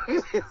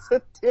 It's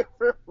a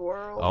different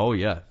world. Oh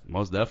yeah,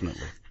 most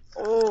definitely.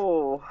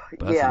 Oh,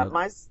 That's yeah.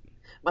 another-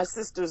 My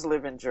sisters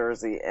live in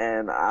Jersey,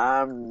 and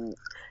I'm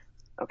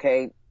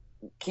okay.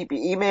 Keep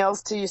your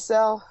emails to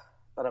yourself,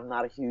 but I'm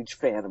not a huge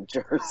fan of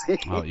Jersey.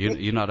 Oh,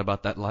 you're not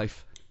about that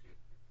life.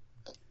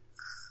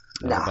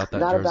 Nah, about that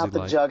not Jersey about the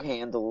life? jug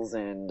handles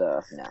and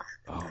no.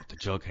 Oh, the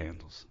jug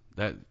handles.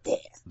 That Yeah.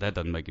 that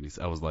doesn't make any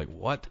sense. I was like,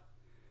 what?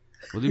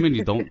 What do you mean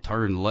you don't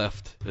turn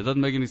left? It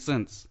doesn't make any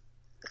sense.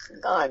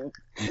 None.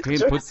 You can't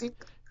Jersey,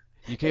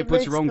 you can't it put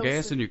makes your own no gas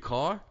sense. in your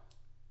car.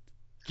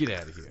 Get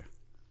out of here.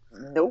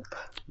 nope,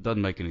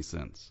 Doesn't make any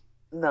sense.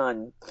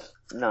 none.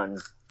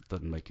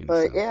 Doesn't make any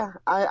But sense. yeah,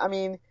 I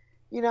mean,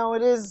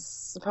 it is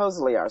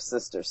supposedly our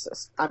sister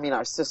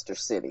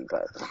city,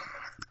 but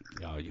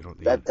Oh, you don't.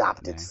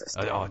 Adopted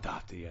sister. Oh,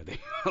 adopted. Yeah,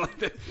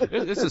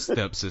 it's a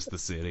stepsister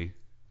city.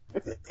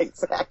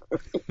 exactly.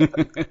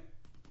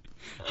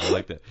 I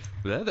like that.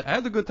 But I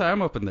had a good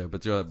time up in there.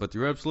 But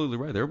you're absolutely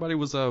right. Everybody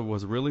was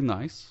really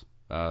nice.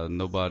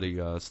 Nobody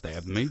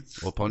stabbed me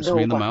or punched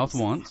me in the mouth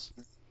once.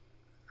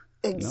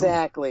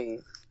 Exactly.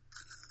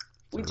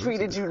 We So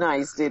treated you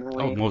nice, didn't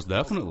we? Oh, most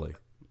definitely.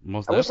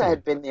 Most I wish I definitely.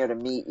 had been there to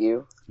meet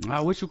you.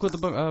 I wish you could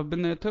have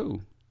been there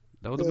too.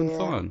 That would have been Yeah.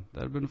 fun. That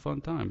would have been a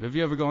fun time. Have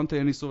you ever gone to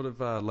any sort of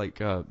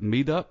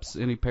meetups,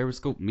 any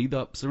Periscope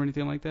meetups or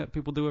anything like that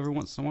people do every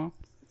once in a while?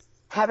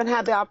 Haven't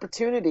had the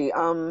opportunity.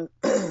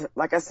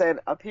 Like I said,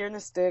 up here in the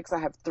sticks, I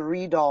have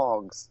 3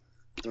 dogs,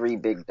 3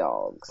 big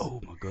dogs.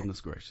 Oh my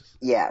goodness gracious.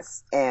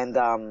 Yes, and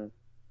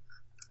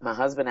my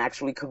husband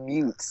actually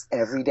commutes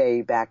every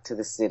day back to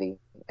the city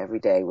every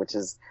day, which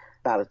is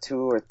about a 2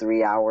 or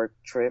 3 hour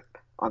trip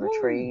on a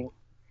train.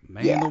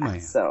 Man, Yeah, oh man.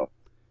 so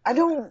I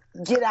don't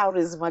get out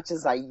as much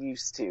as I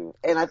used to,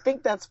 and I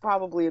think that's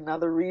probably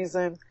another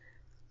reason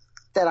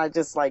that I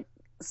just like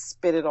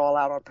spit it all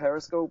out on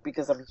Periscope,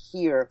 because I'm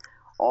here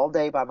all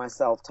day by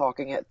myself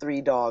talking at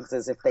 3 dogs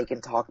as if they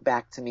can talk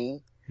back to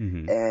me,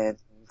 Hmm. and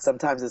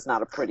sometimes it's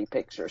not a pretty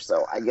picture,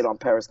 so I get on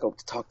Periscope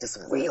to talk to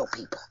some real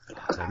people.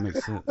 That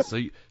makes sense.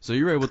 So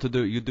you're able to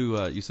do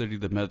you said you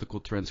did medical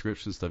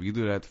transcription stuff. You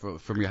do that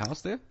from your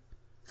house there?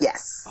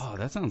 Yes. Oh,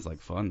 that sounds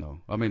like fun though.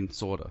 I mean,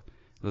 sorta.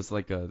 It's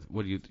like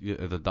what do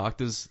the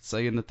doctors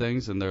saying the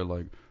things and they're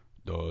like,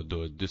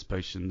 this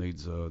patient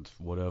needs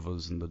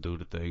whatever's and they do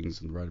the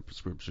things and write a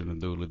prescription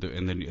and do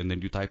and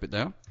then you type it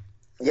down.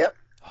 Yep.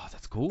 Oh,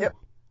 that's cool. Yep.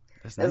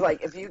 That's It's nice.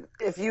 like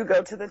if you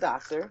go to the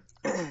doctor,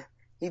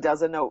 he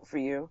does a note for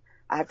you.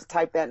 I have to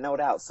type that note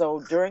out.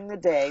 So during the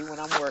day when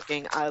I'm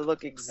working, I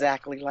look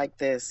exactly like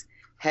this.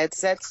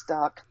 Headset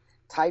stuck,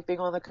 typing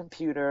on the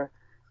computer.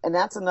 And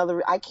that's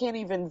another, I can't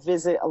even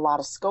visit a lot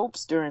of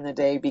scopes during the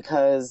day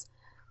because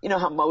you know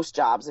how most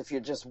jobs, if you're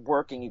just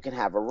working, you can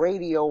have a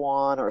radio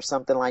on or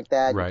something like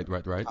that. Right.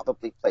 You can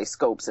probably play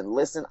scopes and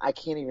listen. I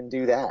can't even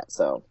do that.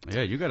 So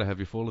Yeah, you gotta have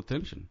your full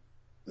attention.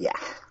 yeah.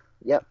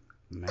 Yep.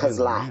 Man, Because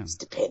oh, lives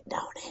depend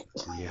on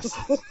it. man.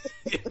 Yes.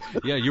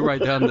 Yeah, you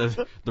write down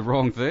the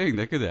wrong thing.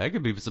 That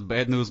could be some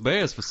bad news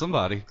bears for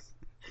somebody.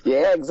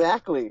 Yeah,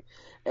 exactly.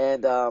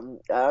 And I'm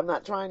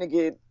not trying to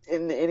get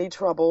in any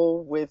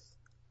trouble with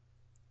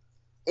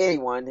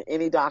anyone,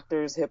 any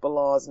doctors, HIPAA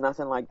laws,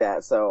 nothing like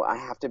that. So I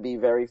have to be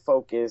very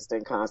focused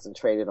and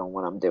concentrated on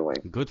what I'm doing.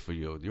 Good for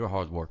you. You're a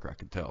hard worker. I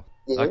can tell.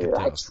 Yeah, I can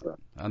tell. try.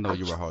 I know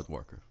you're a hard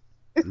worker.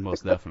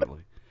 Most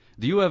definitely.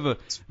 Do you ever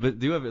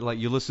like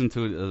you listen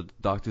to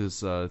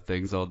doctors'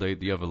 things all day?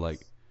 Do you ever like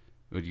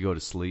when you go to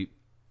sleep,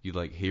 you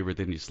like hear it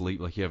in your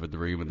sleep, like you have a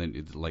dream, and then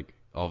it's like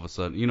all of a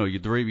sudden, you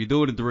do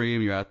it in a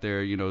dream, you're out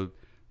there,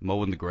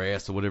 mowing the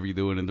grass or whatever you're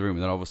doing in the room,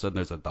 and then all of a sudden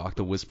there's a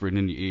doctor whispering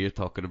in your ear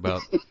talking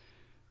about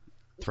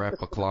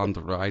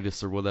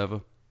trapezoidal or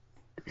whatever.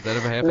 Does that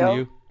ever happen No. to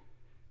you?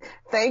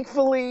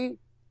 Thankfully,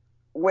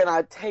 when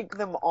I take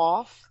them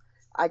off,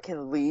 I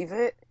can leave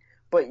it,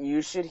 but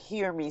you should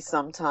hear me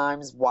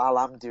sometimes while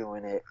I'm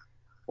doing it.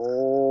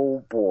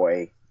 Oh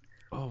boy.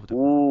 Oh,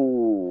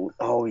 Ooh,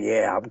 oh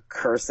yeah, I'm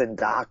cursing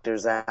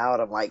doctors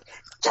out. I'm like,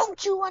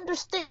 don't you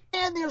understand?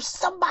 There's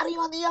somebody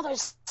on the other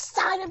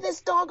side of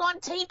this doggone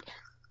tape.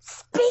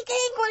 Speak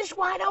English,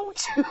 why don't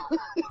you?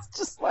 It's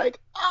just like,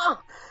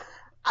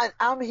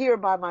 I'm here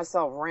by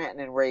myself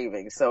ranting and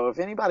raving. So if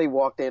anybody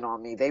walked in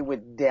on me, they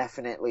would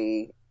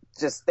definitely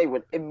they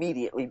would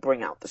immediately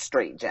bring out the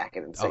straight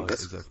jacket and say, oh,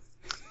 this. exactly.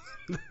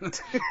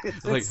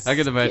 Like I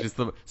can imagine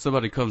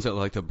somebody comes out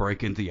like to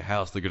break into your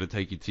house. They're gonna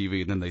take your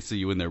TV and then they see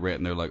you in there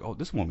ranting. They're like, "Oh,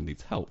 this woman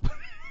needs help."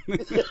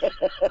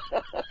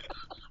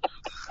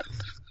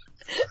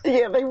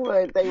 Yeah, they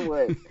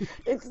would.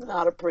 It's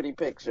not a pretty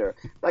picture.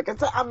 Like I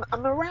said, I'm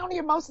around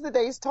here most of the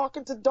days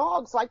talking to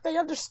dogs like they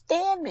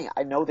understand me.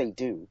 I know they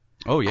do.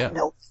 Oh yeah. I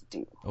know they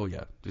do. Oh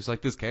yeah. Just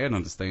like this cat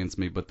understands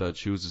me, but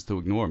chooses to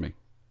ignore me.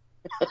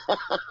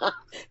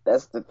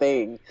 That's the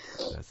thing.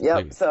 That's the Yep.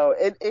 thing. So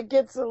it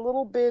gets a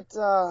little bit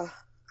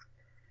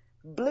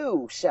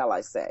blue, shall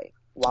I say,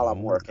 while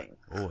I'm working.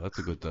 Oh, that's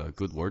a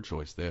good word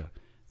choice there.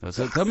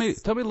 So tell me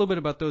a little bit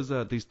about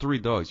these 3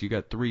 dogs. You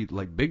got 3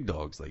 like big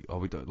dogs, like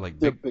like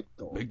They're big big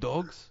dogs. big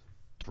dogs.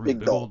 3 Big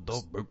big old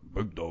dogs.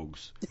 big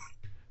dogs.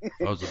 If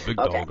I was a big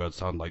Okay. dog, I'd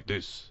sound like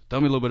this. Tell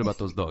me a little bit about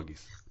those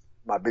doggies.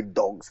 My big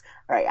dogs.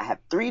 All right, I have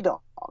 3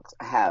 dogs.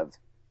 I have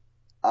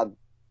a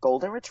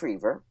golden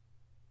retriever.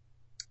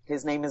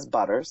 His name is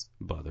Butters.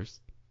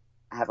 Butters.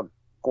 I have a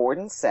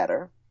Gordon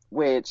setter,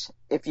 which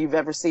if you've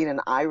ever seen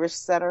an Irish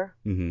setter,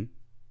 Mm-hmm.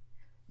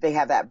 they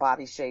have that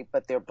body shape,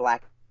 but they're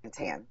black and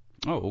tan.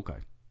 Oh, okay.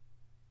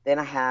 Then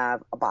I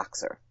have a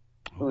boxer,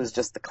 who is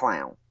just the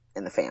clown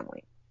in the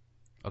family.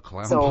 A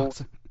clown So-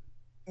 boxer.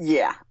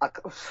 Yeah.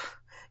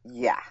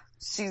 Yeah.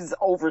 She's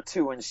over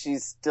 2 and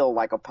she's still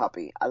like a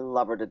puppy. I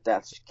love her to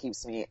death. She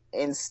keeps me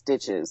in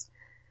stitches.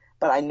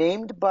 But I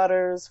named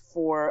Butters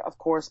for, of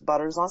course,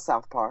 Butters on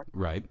South Park.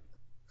 Right.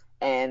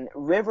 And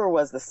River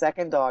was the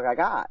second dog I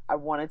got. I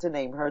wanted to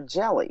name her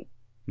Jelly,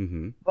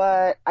 Mm-hmm.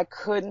 but I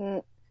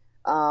couldn't.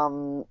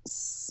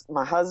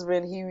 My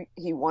husband,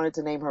 he wanted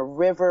to name her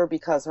River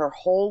because her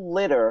whole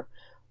litter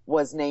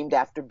was named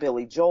after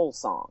Billy Joel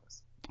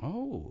songs.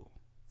 Oh,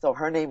 So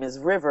her name is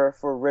River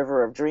for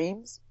River of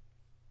Dreams.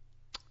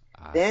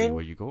 I see Then-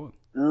 where you're going.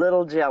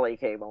 Little Jelly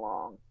came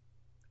along.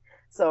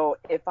 So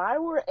if I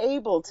were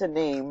able to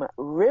name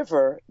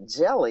River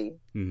Jelly,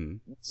 Mm-hmm.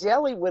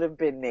 Jelly would have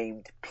been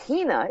named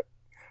Peanut,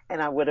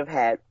 and I would have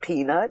had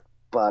Peanut,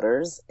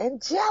 Butters,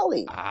 and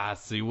Jelly. I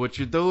see what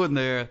you're doing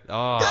there.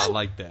 Oh, I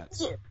like that.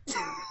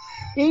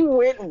 He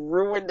went and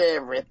ruined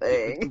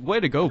everything. Way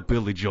to go,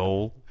 Billy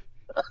Joel.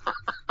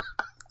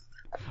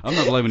 I'm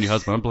not blaming your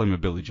husband. I'm blaming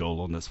Billy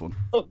Joel on this one.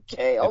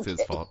 Okay, It's okay.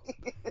 his fault.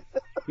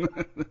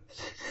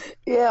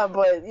 Yeah,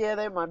 but yeah,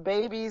 they're my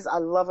babies. I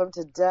love them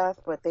to death,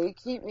 but they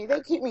keep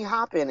me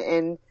hopping,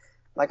 and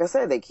like I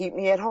said, they keep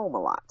me at home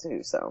a lot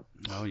too. So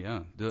Oh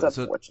yeah. it's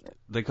So unfortunate.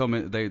 they come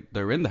in.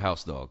 They're in the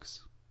house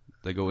dogs.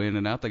 They go in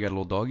and out. They got a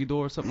little doggy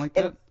door or something like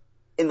And- that.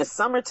 In the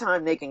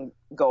summertime, they can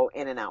go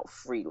in and out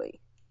freely.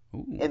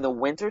 Ooh. In the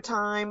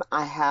wintertime,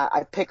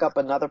 I pick up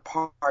another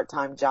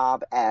part-time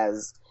job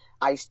as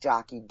ice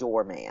jockey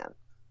doorman.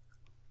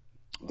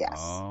 Yes.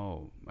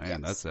 Oh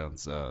man, Yes.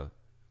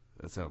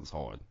 that sounds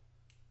hard.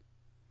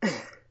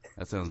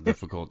 That sounds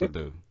difficult to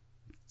do.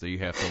 So you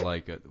have to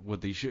like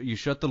you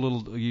shut the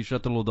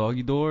little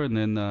doggy door and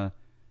then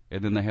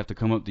they have to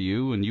come up to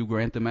you and you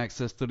grant them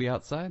access to the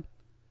outside.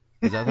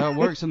 Is that how it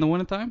works in the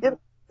wintertime?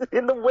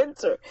 In the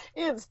winter,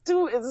 it's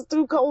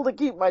too cold to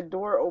keep my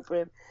door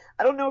open.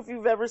 I don't know if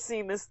you've ever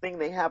seen this thing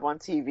they have on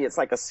TV. It's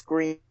like a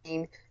screen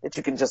that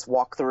you can just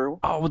walk through.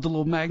 Oh, with the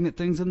little magnet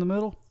things in the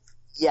middle?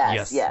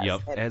 Yes.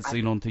 Yep. And As I-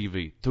 seen on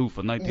TV. 2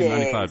 for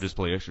 $19.95 Yes.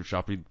 display, extra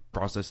shopping,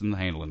 processing, and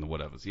handling, or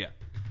whatever. Yeah.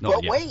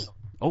 but yeah. wait,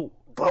 Oh.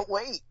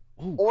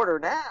 Ooh. order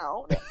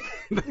now.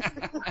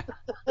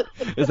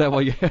 Is that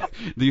why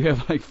do you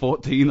have like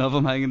 14 of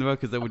them hanging around?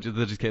 Because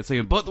they just kept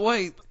saying, but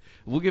wait,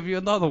 we'll give you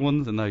another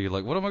one. And now you're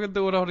like, what am I going to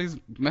do with all these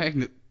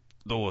magnet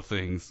door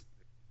things?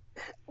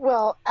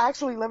 Well,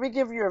 actually, let me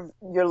give your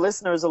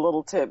listeners a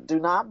little tip. Do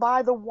not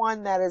buy the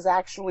one that is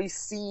actually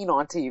seen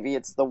on TV.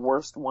 It's the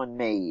worst one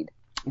made.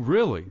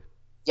 Really?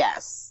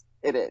 Yes,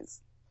 it is.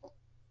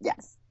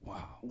 Yes.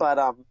 Wow. But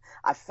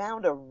I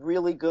found a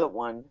really good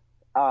one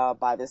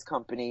by this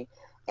company,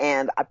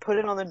 and I put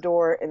it on the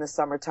door in the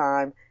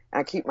summertime, and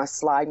I keep my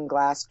sliding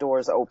glass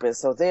doors open,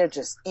 so they're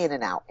just in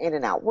and out, in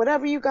and out.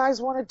 Whatever you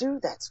guys want to do,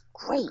 that's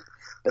great.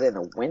 But in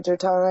the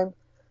wintertime,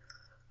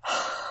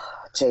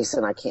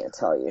 Jason, I can't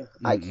tell you.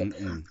 I can't.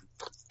 Mm-mm-mm.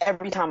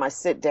 Every time I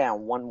sit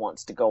down, one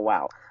wants to go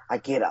out. I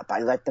get up, I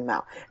let them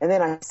out. And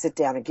then I sit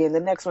down again. The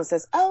next one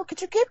says, oh,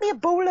 could you get me a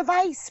bowl of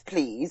ice,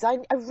 please? I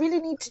really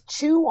need to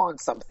chew on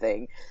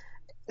something.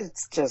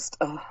 It's just,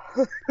 Man,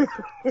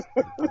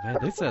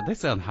 they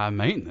sound high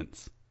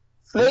maintenance.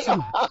 They There's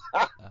some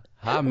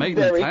high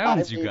maintenance Very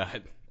hounds high you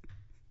got.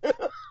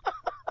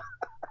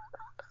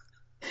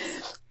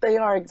 they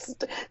are,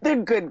 they're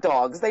good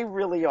dogs. They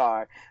really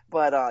are.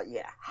 But,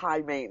 yeah, high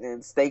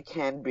maintenance. They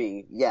can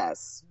be,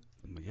 yes.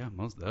 Yeah,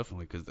 most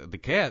definitely. Because the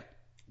cat,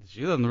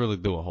 she doesn't really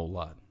do a whole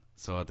lot.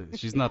 So I think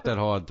she's not that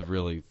hard to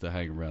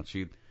hang around.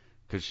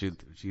 Because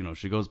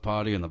she goes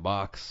potty in the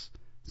box,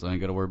 so I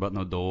ain't got to worry about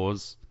no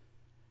doors.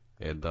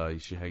 And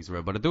she hangs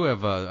around. But I do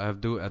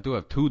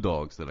have 2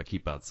 dogs that I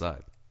keep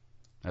outside.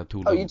 I have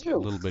 2 Oh, you do?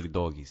 little bitty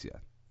doggies, yeah.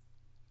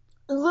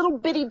 Little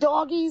bitty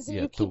doggies, and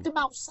Yeah, you keep two. them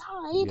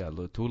outside. Yeah,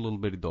 2 little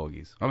bitty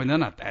doggies. I mean, they're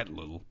not that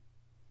little,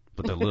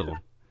 but they're little.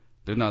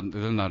 They're not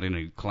in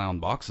any clown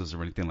boxes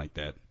or anything like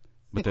that.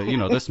 But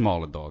they're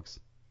smaller dogs.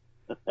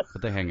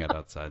 But they hang out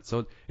outside.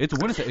 So it's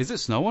winter. Is it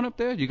snowing up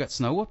there? You got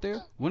snow up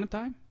there?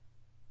 Wintertime?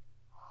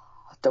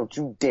 Don't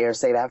you dare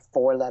say that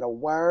 4-letter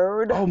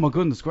word. Oh my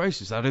goodness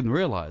gracious! I didn't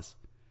realize.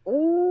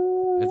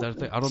 Ooh, Is that a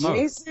thing? I don't know.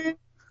 Jason,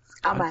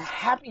 I'm a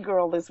happy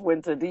girl this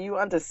winter. Do you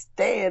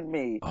understand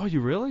me? Oh,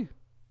 you really?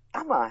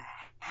 I'm a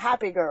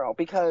happy girl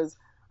because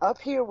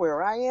up here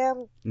where I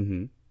am,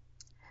 Mm-hmm.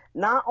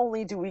 not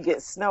only do we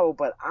get snow,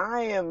 but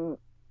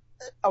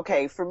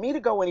okay, for me to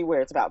go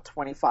anywhere, it's about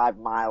 25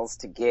 miles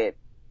to get,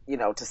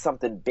 to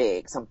something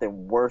big,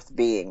 something worth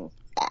being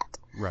at.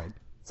 Right.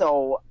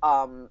 So,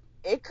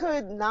 it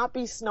could not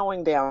be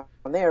snowing down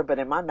there, but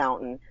in my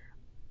mountain,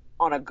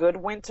 on a good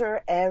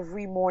winter,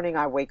 every morning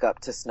I wake up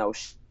to snow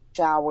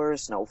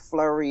showers, snow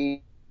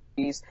flurries.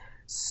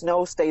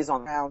 Snow stays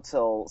on ground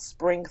till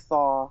spring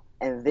thaw.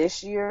 And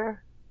this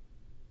year,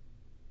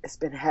 it's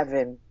been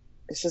heaven.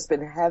 It's just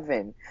been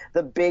heaven.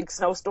 The big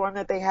snowstorm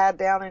that they had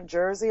down in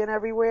Jersey and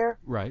everywhere.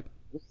 Right.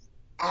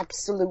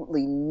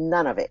 Absolutely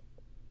none of it.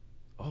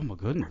 Oh my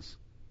goodness.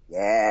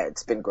 Yeah,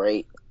 it's been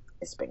great.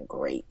 It's been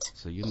great.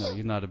 So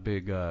you're not a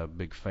big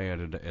fan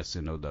of the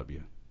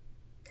SNOW.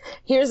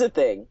 Here's the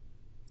thing.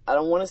 I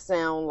don't want to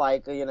sound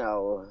like,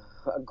 a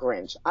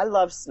Grinch. I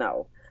love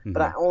snow,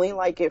 but I only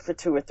like it for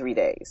 2 or 3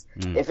 days.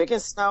 If it can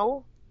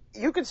snow,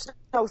 you can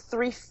snow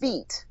 3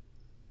 feet.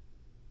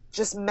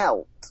 Just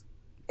melt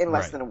in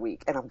less than a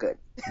week, and I'm good.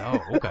 Oh,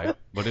 okay.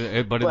 But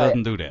it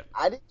doesn't do that.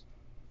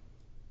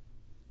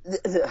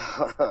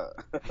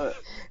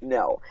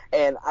 No,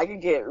 and I can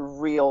get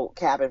real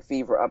cabin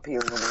fever up here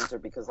in the winter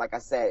because, like I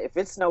said, if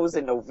it snows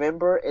in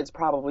November, it's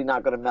probably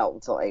not going to melt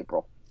until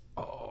April.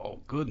 Oh,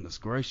 goodness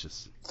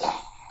gracious!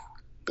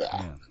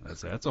 Yeah. Man,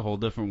 that's a whole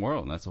different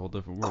world. That's a whole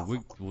different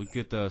world. We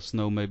get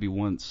snow maybe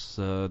once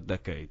a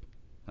decade.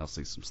 I'll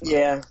see some snow.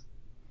 Yeah.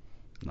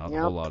 Not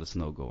a whole lot of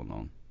snow going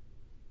on.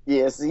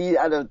 Yeah, see,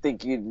 I don't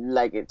think you'd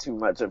like it too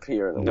much up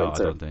here in the winter. No, I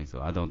don't think so.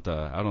 I don't.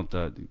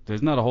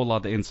 There's not a whole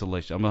lot of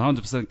insulation. I'm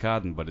 100%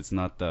 cotton, but it's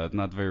not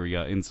very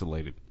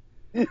insulated.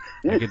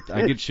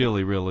 I get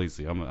chilly real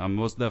easy. I'm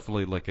most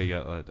definitely like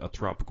a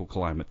tropical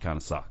climate kind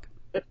of sock.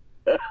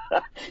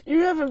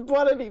 You haven't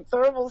bought any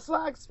thermal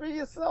socks for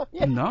yourself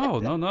yet? No.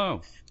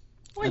 Well,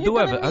 I do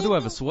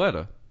have a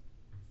sweater.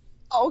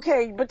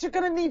 Okay, but you're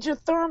gonna need your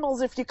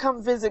thermals if you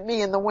come visit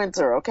me in the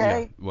winter,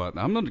 okay? Yeah.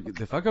 Well,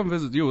 if I come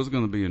visit you, it's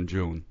gonna be in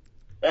June.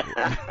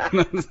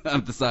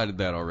 I've decided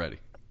that already.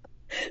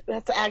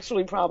 That's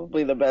actually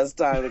probably the best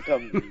time to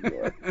come to New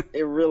York.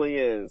 It really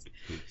is.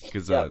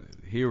 Because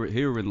here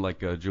in like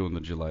June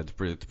and July,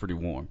 it's pretty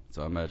warm.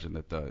 So I imagine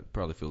that it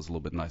probably feels a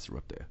little bit nicer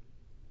up there.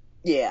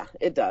 Yeah,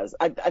 it does.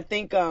 I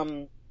think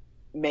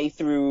May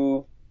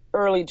through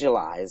early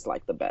July is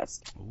like the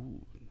best. Ooh,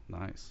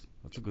 nice.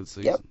 That's a good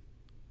season. Yep.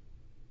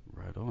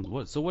 Right on.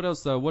 What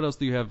else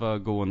do you have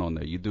going on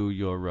there? You do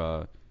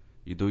your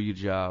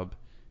job,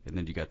 and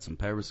then you got some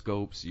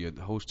periscopes. You're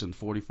hosting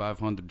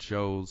 4,500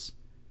 shows.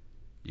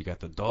 You got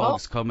the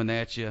dogs coming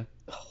at you.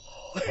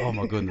 Oh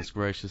my goodness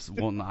gracious,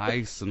 wanting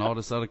ice and all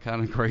this other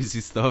kind of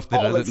crazy stuff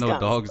that I didn't know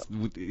dogs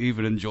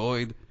even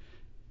enjoyed.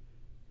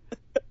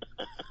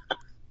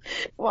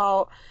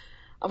 Well,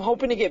 I'm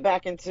hoping to get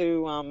back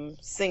into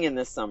singing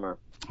this summer.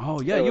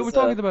 Oh yeah, you were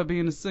talking about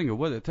being a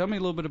singer. Tell me a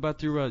little bit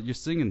about your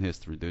singing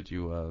history. Did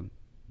you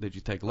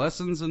take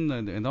lessons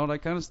and all that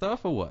kind of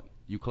stuff, or what?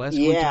 You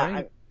classically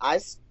trained? I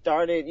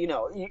started.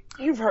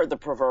 You've heard the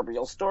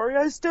proverbial story.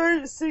 I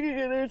started singing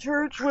in a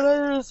church when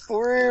I was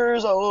 4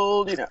 years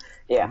old.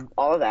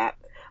 All of that.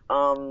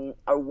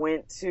 I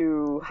went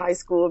to High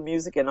School of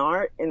Music and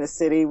Art in the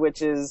city,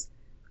 which is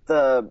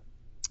the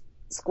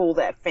school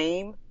that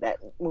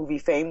movie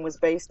Fame was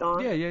based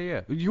on.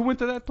 Yeah. You went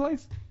to that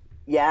place?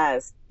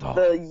 Yes. Oh.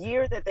 The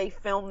year that they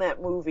filmed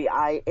that movie,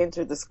 I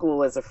entered the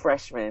school as a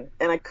freshman,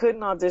 and I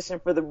couldn't audition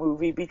for the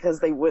movie because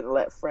they wouldn't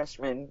let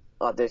freshmen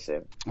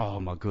audition.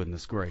 Oh, my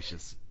goodness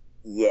gracious.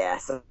 Yeah,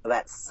 so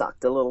that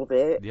sucked a little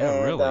bit. Yeah,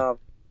 and, really?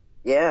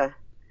 Yeah.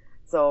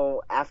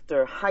 So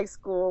after high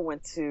school,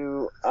 went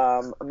to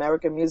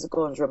American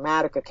Musical and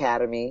Dramatic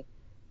Academy,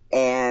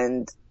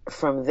 and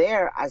from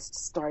there, I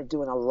started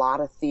doing a lot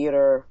of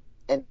theater,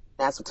 and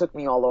that's what took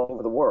me all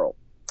over the world.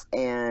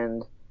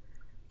 And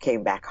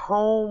came back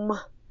home,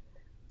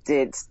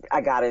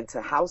 I got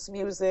into house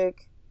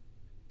music,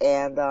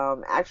 and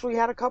actually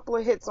had a couple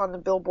of hits on the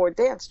Billboard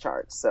dance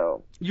charts.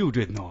 So you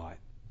did not.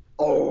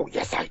 Oh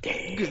yes, I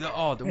did.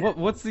 Oh,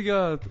 what's is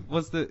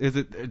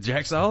it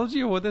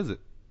Jaxology or what is it?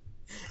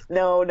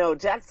 No,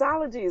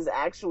 Jaxology is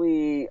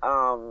actually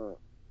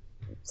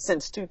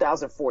since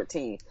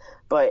 2014,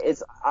 but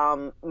it's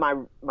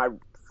my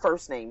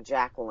first name,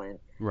 Jacqueline.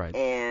 Right.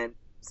 And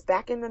it's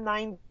back in the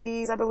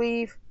 90s, I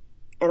believe.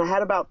 And I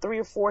had about 3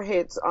 or 4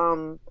 hits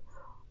on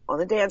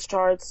the dance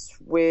charts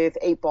with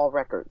 8-Ball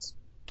Records.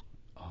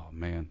 Oh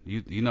man,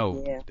 you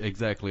know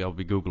exactly. I'll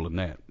be googling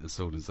that as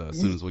soon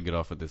as we get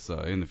off of this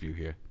interview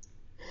here.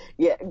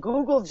 Yeah,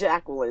 Google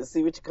Jacqueline,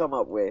 see what you come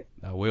up with.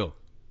 I will.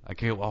 I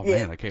can't. Oh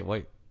man, I can't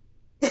wait.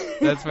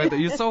 That's right.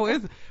 You're so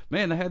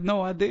man. I had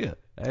no idea.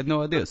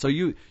 So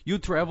you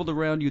traveled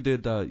around. You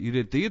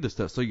did theater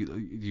stuff. So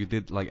you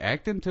did like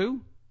acting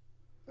too.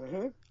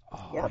 Mhm.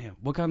 Oh man,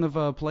 what kind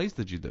of plays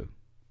did you do?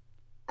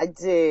 I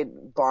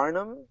did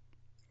Barnum.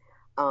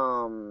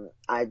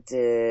 I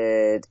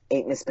did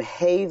Ain't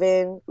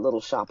Misbehavin',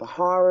 Little Shop of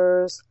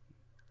Horrors.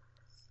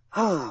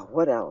 Oh,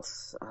 what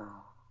else?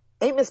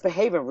 Ain't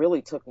Misbehavin'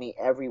 really took me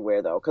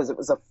everywhere though, because it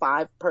was a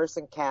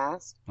 5-person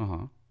cast.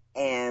 Uh-huh.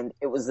 and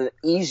it was an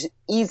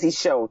easy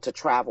show to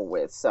travel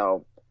with.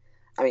 So,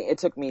 I mean, it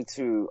took me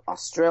to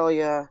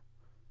Australia,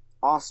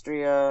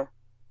 Austria,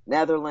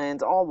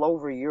 Netherlands, all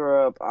over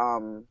Europe,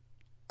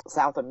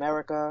 South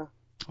America.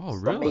 Oh,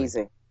 It's really?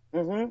 amazing.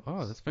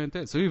 Oh, that's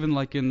fantastic. So even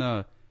like in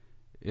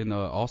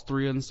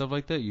Austria and stuff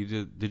like that,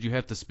 did you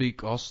have to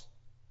speak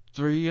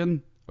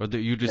Austrian, or did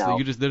you just No.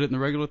 you just did it in the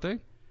regular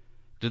thing?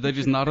 Did they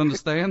just not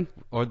understand,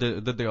 or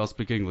did they all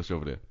speak English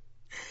over there?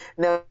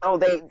 No,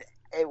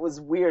 it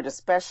was weird,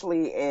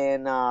 especially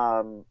in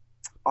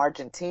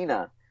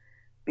Argentina,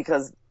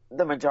 because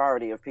the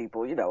majority of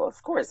people, you know,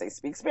 of course, they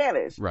speak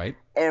Spanish. Right.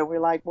 And we're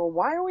like, well,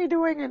 why are we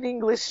doing an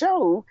English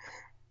show?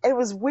 It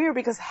was weird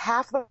because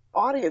half the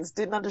audience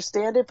didn't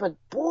understand it, but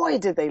boy,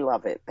 did they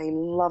love it. They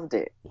loved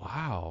it.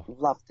 Wow.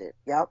 Loved it.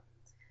 Yep.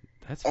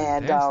 That's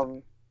And,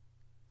 fantastic.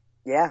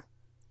 yeah,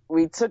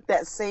 we took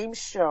that same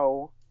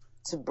show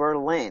to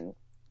Berlin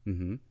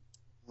Mm-hmm.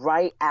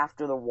 right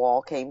after the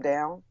wall came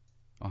down.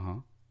 Uh-huh.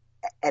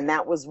 And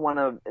that was one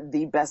of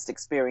the best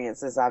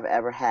experiences I've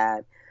ever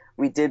had.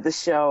 We did the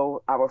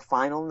show, our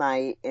final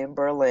night in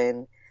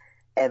Berlin,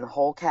 and the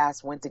whole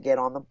cast went to get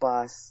on the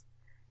bus.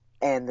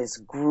 And this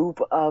group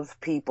of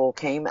people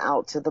came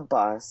out to the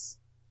bus,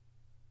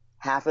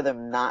 half of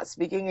them not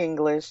speaking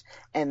English,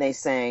 and they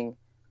sang,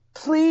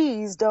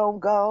 "Please don't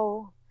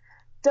go,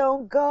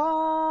 don't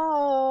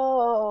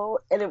go."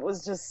 And it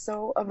was just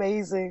so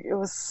amazing. It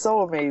was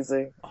so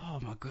amazing. Oh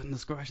my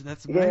goodness gracious,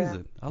 that's Yeah.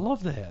 amazing. I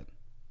love that.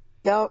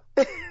 Yep.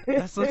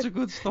 That's such a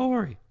good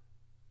story.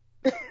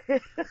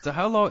 So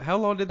how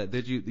long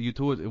did you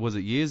tour? Was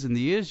it years and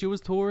years you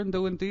was touring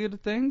doing theater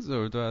things,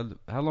 or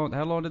how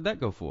long did that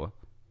go for?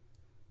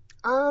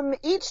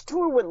 Each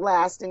tour would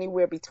last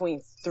anywhere between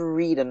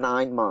 3 to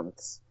 9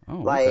 months.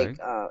 Oh, okay. Like,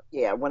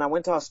 yeah, when I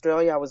went to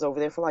Australia, I was over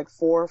there for like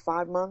 4 or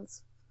 5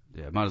 months.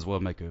 Yeah, might as well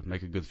make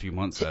a good few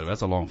months out of it.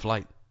 That's a long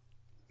flight.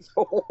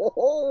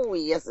 Oh,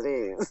 yes, it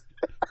is.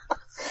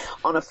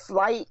 On a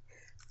flight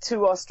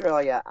to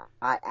Australia,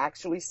 I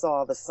actually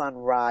saw the sun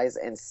rise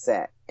and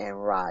set and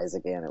rise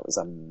again. It was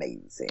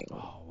amazing.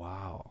 Oh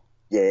wow,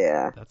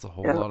 Yeah. that's a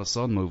whole Yeah. lot of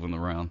sun moving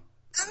around.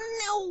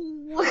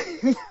 No.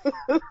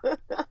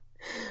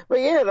 But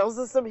yeah, those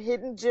are some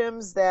hidden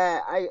gems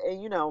that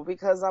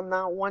because I'm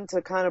not one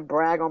to kind of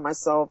brag on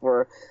myself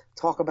or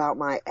talk about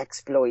my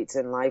exploits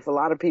in life. A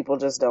lot of people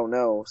just don't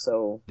know.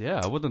 So Yeah,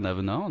 I would have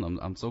never known.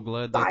 I'm so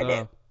glad I that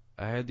did.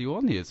 I had you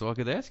on here so I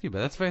could ask you about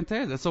it. That's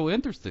fantastic. That's so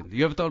interesting.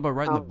 You ever thought about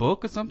writing a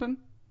book or something?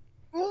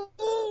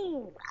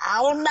 I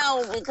don't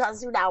know,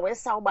 because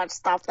it's so much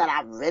stuff that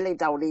I really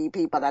don't need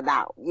people to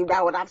know. You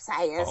know what I'm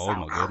saying? Oh, So,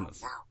 my I don't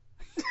goodness.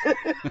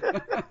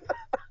 know.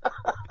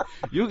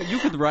 You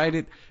could write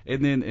it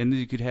and then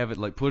you could have it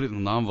like put it in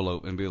an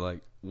envelope and be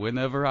like,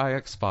 whenever I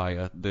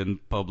expire, then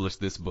publish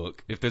this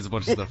book. If there's a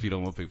bunch of stuff you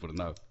don't want people to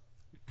know.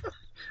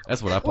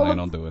 That's what I plan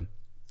on doing.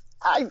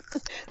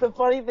 The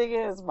funny thing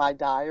is, my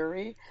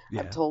diary,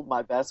 Yeah. I told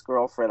my best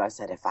girlfriend, I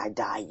said, if I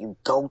die, you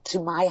go to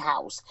my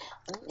house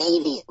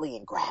immediately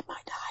and grab my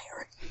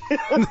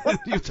diary.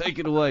 You take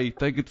it away,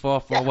 take it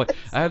far away.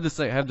 I have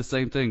the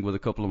same thing with a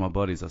couple of my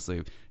buddies. I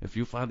say,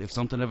 if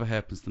something ever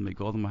happens to me,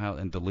 go to my house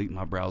and delete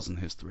my browsing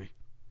history.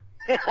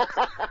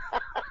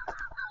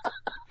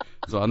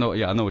 So I know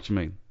what you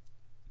mean.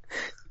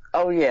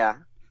 Oh, yeah.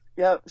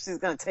 Yep, she's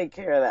going to take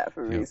care of that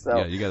for me. Yeah, So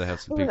yeah, you gotta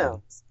have some who people.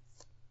 knows?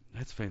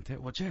 That's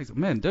fantastic. Well, Jackson,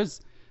 man,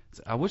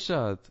 I wish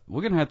we're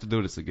gonna have to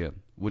do this again.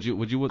 Would you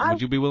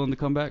be willing to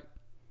come back?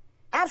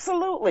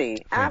 Absolutely.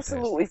 Fantastic.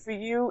 Absolutely. For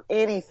you,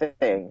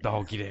 anything.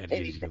 Oh, get out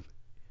of here.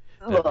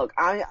 Look,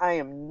 I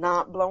am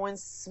not blowing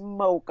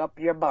smoke up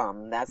your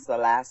bum. That's the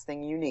last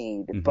thing you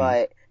need. Mhm.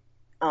 But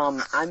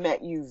I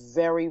met you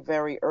very,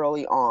 very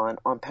early on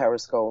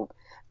Periscope,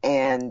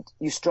 and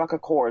you struck a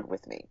chord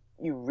with me.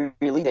 You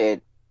really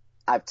did.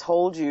 I've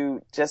told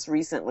you just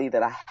recently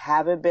that I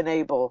haven't been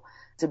able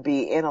to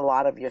be in a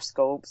lot of your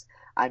scopes.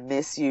 I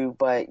miss you,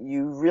 but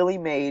you really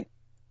made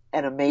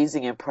an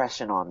amazing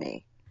impression on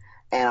me.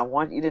 And I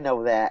want you to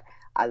know that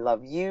I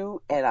love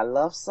you and I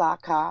love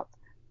Sock Hop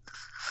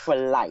for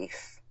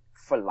life.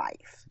 For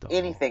life. Oh.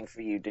 Anything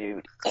for you,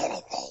 dude.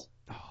 Anything.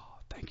 Oh,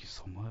 thank you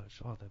so much.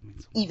 Oh, that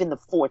means so much. Even the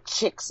 4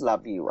 chicks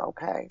love you,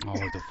 okay? Oh,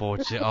 the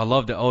fortune. I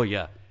love that. Oh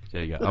yeah.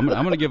 There you go. I'm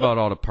gonna give out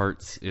all the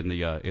perks in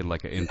the in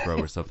like an intro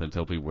or something.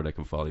 Tell people where they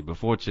can follow you.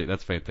 Before chick,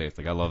 that's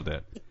fantastic. I love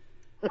that.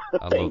 I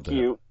love Thank that.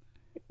 you.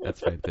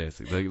 That's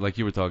fantastic. Like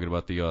you were talking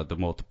about the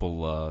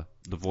multiple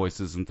the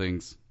voices and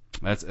things.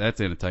 That's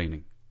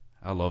entertaining.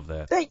 I love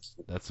that. Thank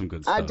you. That's some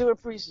good stuff. I do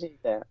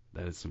appreciate that.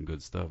 That is some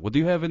good stuff. Well, do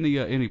you have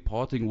any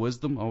parting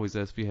wisdom? I always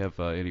ask if you have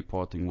any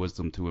parting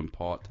wisdom to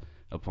impart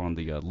upon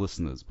the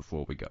listeners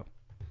before we go.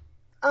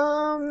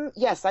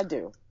 Yes, I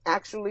do.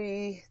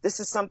 Actually, this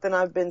is something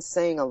I've been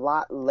saying a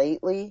lot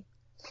lately.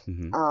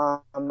 Mm-hmm.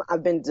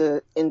 I've been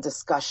in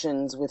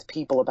discussions with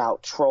people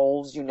about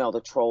trolls. You know,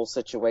 the troll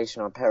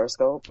situation on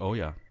Periscope. Oh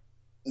yeah.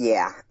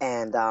 Yeah,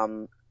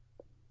 and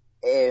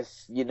if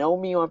you know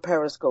me on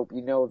Periscope,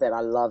 you know that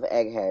I love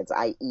eggheads.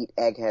 I eat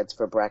eggheads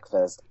for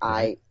breakfast.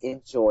 Right. I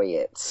enjoy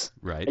it.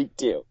 Right. I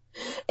do.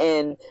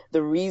 And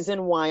the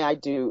reason why I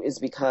do is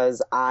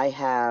because I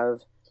have,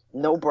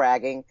 no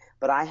bragging,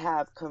 but I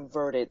have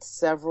converted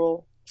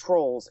several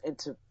trolls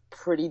into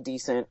pretty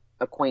decent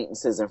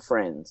acquaintances and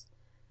friends.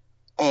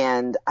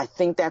 And I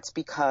think that's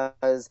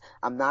because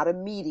I'm not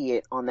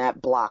immediate on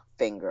that block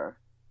finger.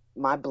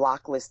 My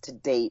block list to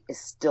date is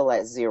still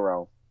at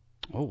 0.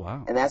 Oh,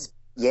 wow. And that's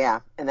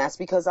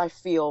because I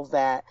feel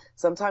that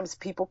sometimes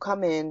people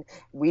come in,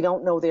 we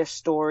don't know their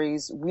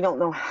stories, we don't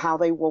know how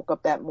they woke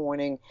up that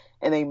morning,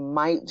 and they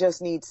might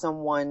just need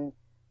someone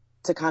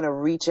to kind of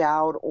reach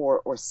out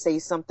or say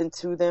something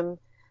to them.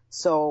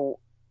 So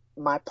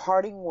my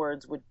parting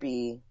words would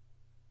be,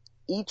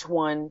 each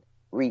one,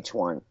 reach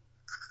one.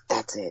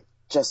 That's it.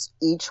 Just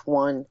each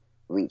one,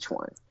 reach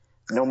one.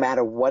 No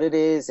matter what it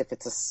is, if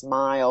it's a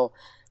smile,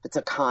 if it's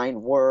a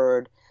kind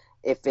word,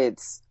 if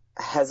it's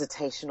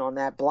hesitation on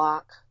that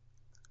block,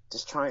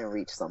 just try and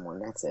reach someone.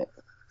 That's it.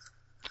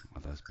 Oh,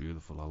 that's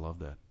beautiful. I love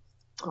that.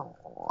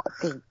 Oh,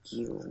 thank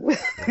you.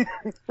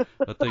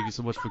 Thank you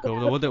so much for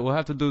coming. We'll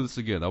have to do this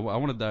again. I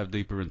want to dive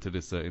deeper into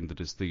this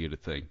theater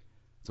thing.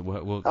 So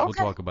we'll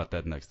talk about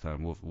that next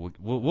time.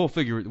 We'll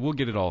figure it. We'll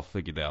get it all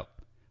figured out.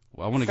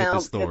 I want to get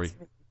this story.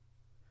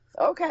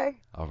 Okay.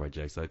 All right,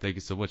 Jackson. Thank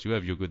you so much. You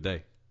have your good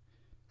day.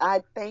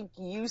 I thank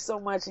you so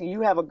much, and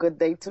you have a good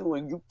day too.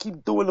 And you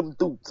keep doing them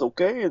dupes,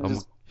 okay? And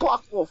just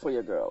block one for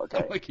your girl, okay?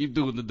 I'm gonna keep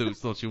doing the dupes.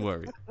 Don't you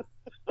worry.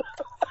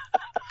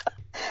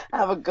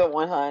 Have a good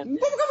one, hon.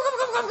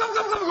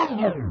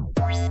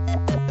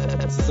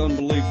 This is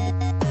unbelievable.